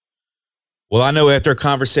 Well, I know after a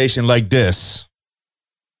conversation like this,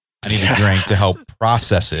 I need a drink to help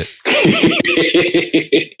process it.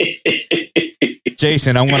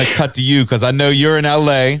 Jason, I want to cut to you because I know you're in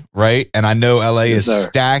LA, right? And I know LA is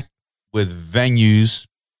stacked with venues.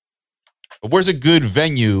 But where's a good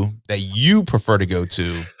venue that you prefer to go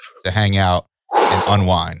to hang out and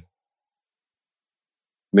unwind?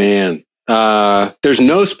 Man, there's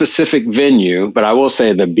no specific venue, but I will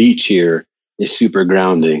say the beach here is super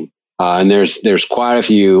grounding. And there's quite a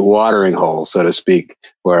few watering holes, so to speak,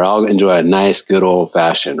 where I'll enjoy a nice, good old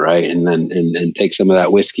fashioned, right? And then and take some of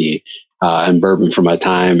that whiskey and bourbon from my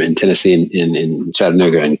time in Tennessee and in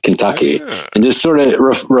Chattanooga and Kentucky, and just sort of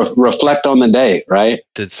reflect on the day, right?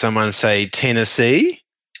 Did someone say Tennessee?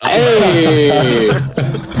 Hey,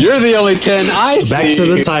 you're the only 10 I see. Back to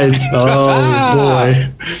the Titans. Oh, boy.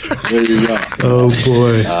 There you go. Oh,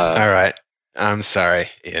 boy. All right. I'm sorry.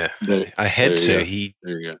 Yeah, I had to. Go.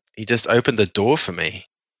 He just opened the door for me.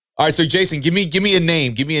 All right, so Jason, give me a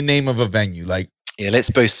name. Give me a name of a venue. Like, yeah,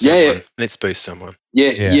 let's boost someone. Yeah. Let's boost someone.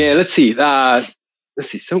 Yeah. Let's see. So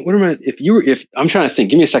what am I? If I'm trying to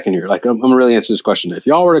think. Give me a second here. Like I'm gonna really answer this question. If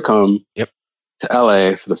y'all were to come, to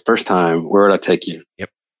LA for the first time, where would I take you? Yep.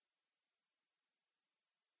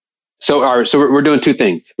 So all right. So we're doing two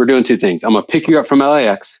things. I'm gonna pick you up from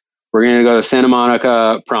LAX. We're going to go to Santa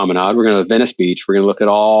Monica Promenade. We're going to Venice Beach. We're going to look at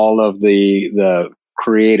all of the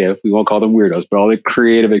creative, we won't call them weirdos, but all the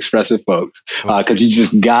creative, expressive folks, because you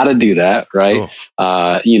just got to do that, right? Cool.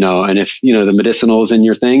 And if, the medicinal is in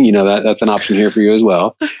your thing, that's an option here for you as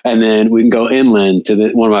well. And then we can go inland to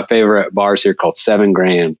one of my favorite bars here called 7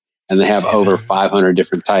 Grand. And they have over 500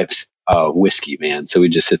 different types of whiskey, man. So we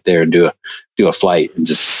just sit there and do a flight and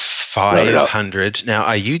just 500. Now,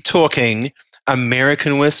 are you talking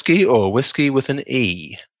American whiskey or whiskey with an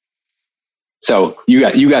E? So you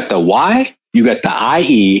got the Y, you got the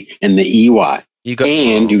IE, and the EY, you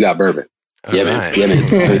got bourbon. Yeah, man.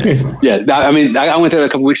 Yeah. I mean, I went there a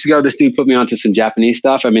couple weeks ago. This dude put me onto some Japanese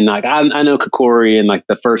stuff. I mean, like I know Kokori and like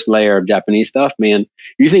the first layer of Japanese stuff, man.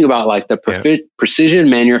 You think about like the precision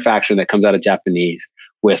manufacturing that comes out of Japanese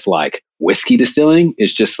with like whiskey distilling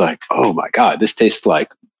is just like, oh my God, this tastes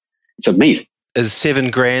like, it's amazing. Is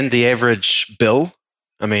 7 grand the average bill?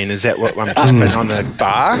 I mean, is that what I'm talking on the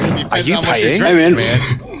bar? Are you paying? Hey, man.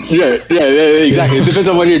 Yeah, exactly. It depends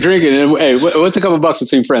on what you're drinking. And hey, what's a couple bucks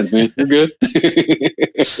between friends, man? You're good.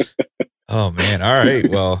 Oh man! All right,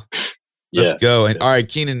 well, let's go. And all right,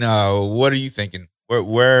 Keenan, what are you thinking?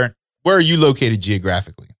 Where are you located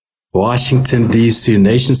geographically? Washington, D.C.,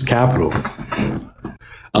 nation's capital.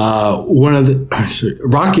 Rocket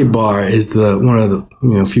Bar is one of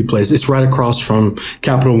the few places. It's right across from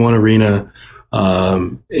Capital One Arena.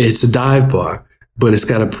 It's a dive bar. but it's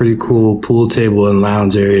got a pretty cool pool table and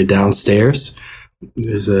lounge area downstairs.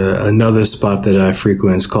 There's another spot that I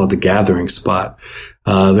frequent. It's called the Gathering Spot.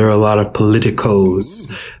 There are a lot of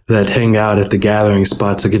politicos that hang out at the Gathering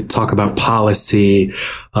Spot to get to talk about policy,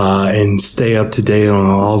 and stay up to date on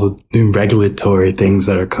all the new regulatory things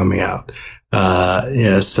that are coming out.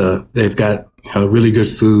 So they've got really good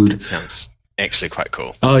food. It sounds actually quite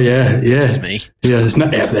cool. Oh yeah. It's me. Yeah, it's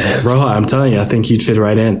not Rohan. I'm telling you, I think you'd fit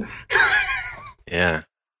right in. Yeah.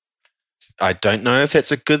 I don't know if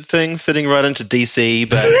that's a good thing, fitting right into DC,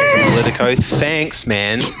 but Politico, thanks,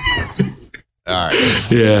 man. All right.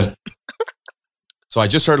 Yeah. So I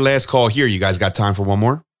just heard last call here. You guys got time for one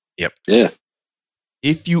more? Yep. Yeah.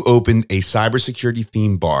 If you opened a cybersecurity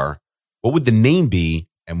themed bar, what would the name be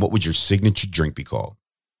and what would your signature drink be called?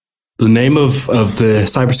 The name of the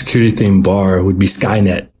cybersecurity themed bar would be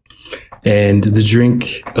Skynet. And the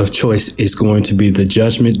drink of choice is going to be the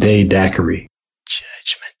Judgment Day Daiquiri.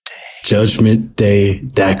 Judgment Day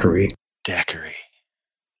Daiquiri. Daiquiri.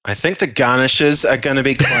 I think the garnishes are going to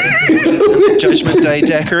be quite important. Judgment Day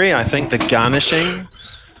Daiquiri. I think the garnishing,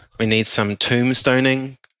 we need some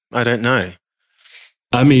tombstoning. I don't know.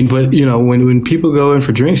 I mean, but when people go in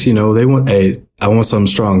for drinks, they want, hey, I want something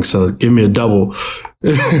strong, so give me a double.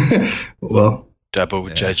 Well, double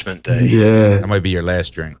Judgment Day. Yeah, that might be your last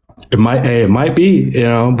drink. It might be,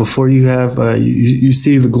 before you have, you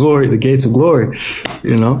see the glory, the gates of glory,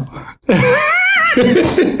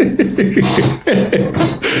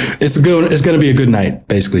 It's going to be a good night.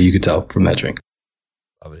 Basically, you could tell from that drink.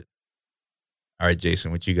 Love it. All right,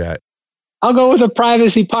 Jason, what you got? I'll go with a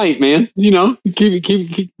privacy pint, man.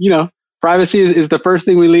 Keep privacy is the first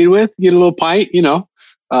thing we lead with. Get a little pint,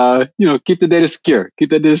 keep the data secure.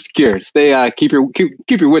 Keep the data secure. Stay, keep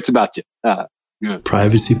your wits about you.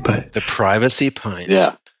 Privacy pint. The privacy pint.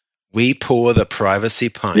 Yeah. We pour the privacy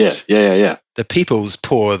pint. Yeah. The people's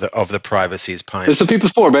pour of the privacy's pint. It's the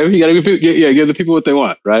people's pour, baby. You got to give the people what they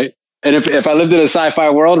want, right? And if I lived in a sci-fi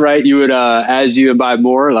world, right, you would, as you imbibe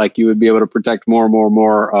more, like you would be able to protect more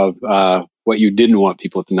of what you didn't want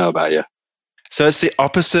people to know about you. So it's the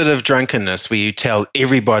opposite of drunkenness, where you tell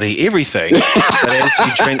everybody everything. But as you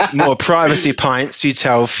drink more privacy pints, you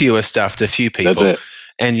tell fewer stuff to few people. That's it.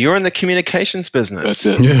 And you're in the communications business.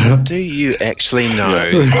 That's it. Yeah. Do you actually know?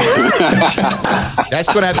 Yeah. That's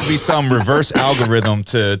going to have to be some reverse algorithm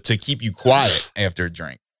to keep you quiet after a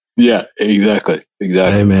drink. Yeah, exactly.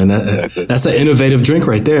 Hey, man, that's an innovative drink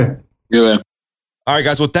right there. Yeah, man. All right,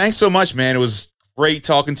 guys. Well, thanks so much, man. It was great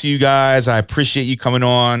talking to you guys. I appreciate you coming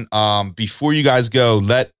on. Before you guys go,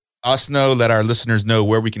 let our listeners know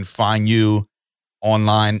where we can find you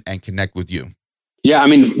online and connect with you. Yeah, I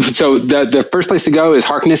mean, so the first place to go is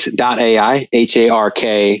harkness.ai,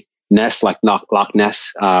 HARK Ness, like Loch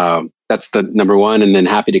Ness. That's the number one. And then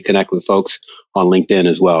happy to connect with folks on LinkedIn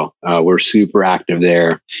as well. We're super active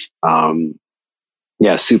there.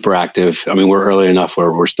 Super active. I mean, we're early enough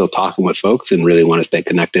where we're still talking with folks and really want to stay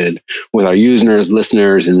connected with our users,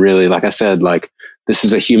 listeners, and really, like I said, this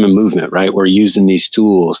is a human movement, right? We're using these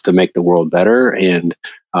tools to make the world better. And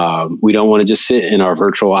we don't want to just sit in our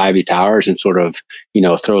virtual Ivy Towers and sort of,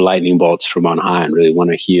 throw lightning bolts from on high, and really want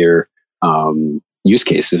to hear use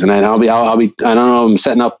cases. And I'll be, I don't know, I'm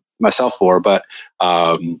setting up myself for, but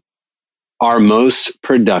our most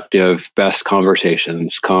productive, best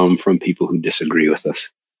conversations come from people who disagree with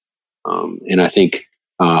us. And I think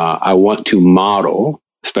I want to model,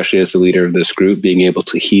 especially as the leader of this group, being able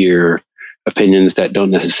to hear opinions that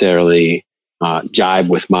don't necessarily jibe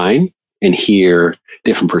with mine, and hear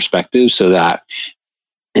different perspectives, so that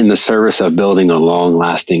in the service of building a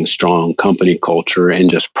long-lasting, strong company culture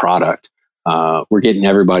and just product, we're getting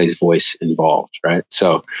everybody's voice involved, right?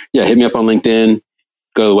 So yeah, hit me up on LinkedIn,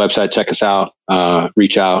 go to the website, check us out,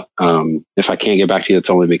 reach out. If I can't get back to you, it's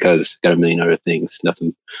only because I've got a million other things,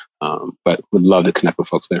 nothing, but would love to connect with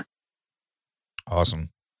folks there. Awesome.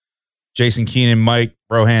 Jason Keenan, Mike,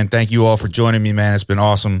 Rohan, thank you all for joining me, man. It's been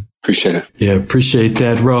awesome. Appreciate it. Yeah, appreciate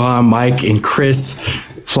that, Rohan, Mike, and Chris.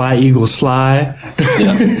 Fly, Eagles, fly.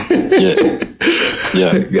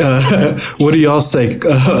 Yeah. What do y'all say,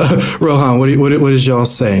 Rohan? What is y'all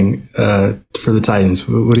saying for the Titans?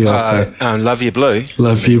 What do y'all say? Love you, blue.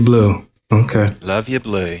 Love you, blue. Okay. Love you,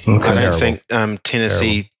 blue. Okay. I don't think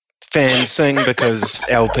Tennessee fans sing, because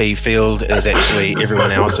LP Field is actually everyone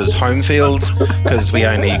else's home field, because we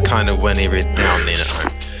only kind of win every now and then at home.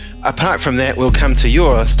 Apart from that, we'll come to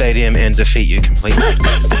your stadium and defeat you completely.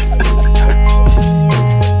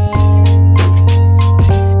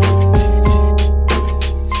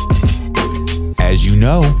 As you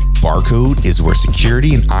know, Barcode is where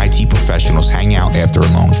security and IT professionals hang out after a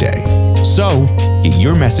long day. So, get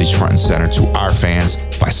your message front and center to our fans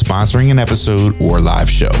by sponsoring an episode or live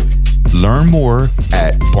show. Learn more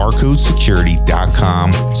at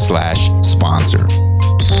barcodesecurity.com/sponsor.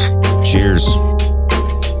 Cheers.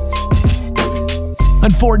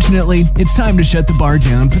 Unfortunately, it's time to shut the bar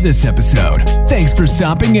down for this episode. Thanks for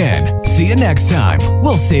stopping in. See you next time.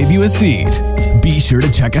 We'll save you a seat. Be sure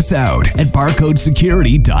to check us out at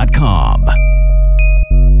barcodesecurity.com.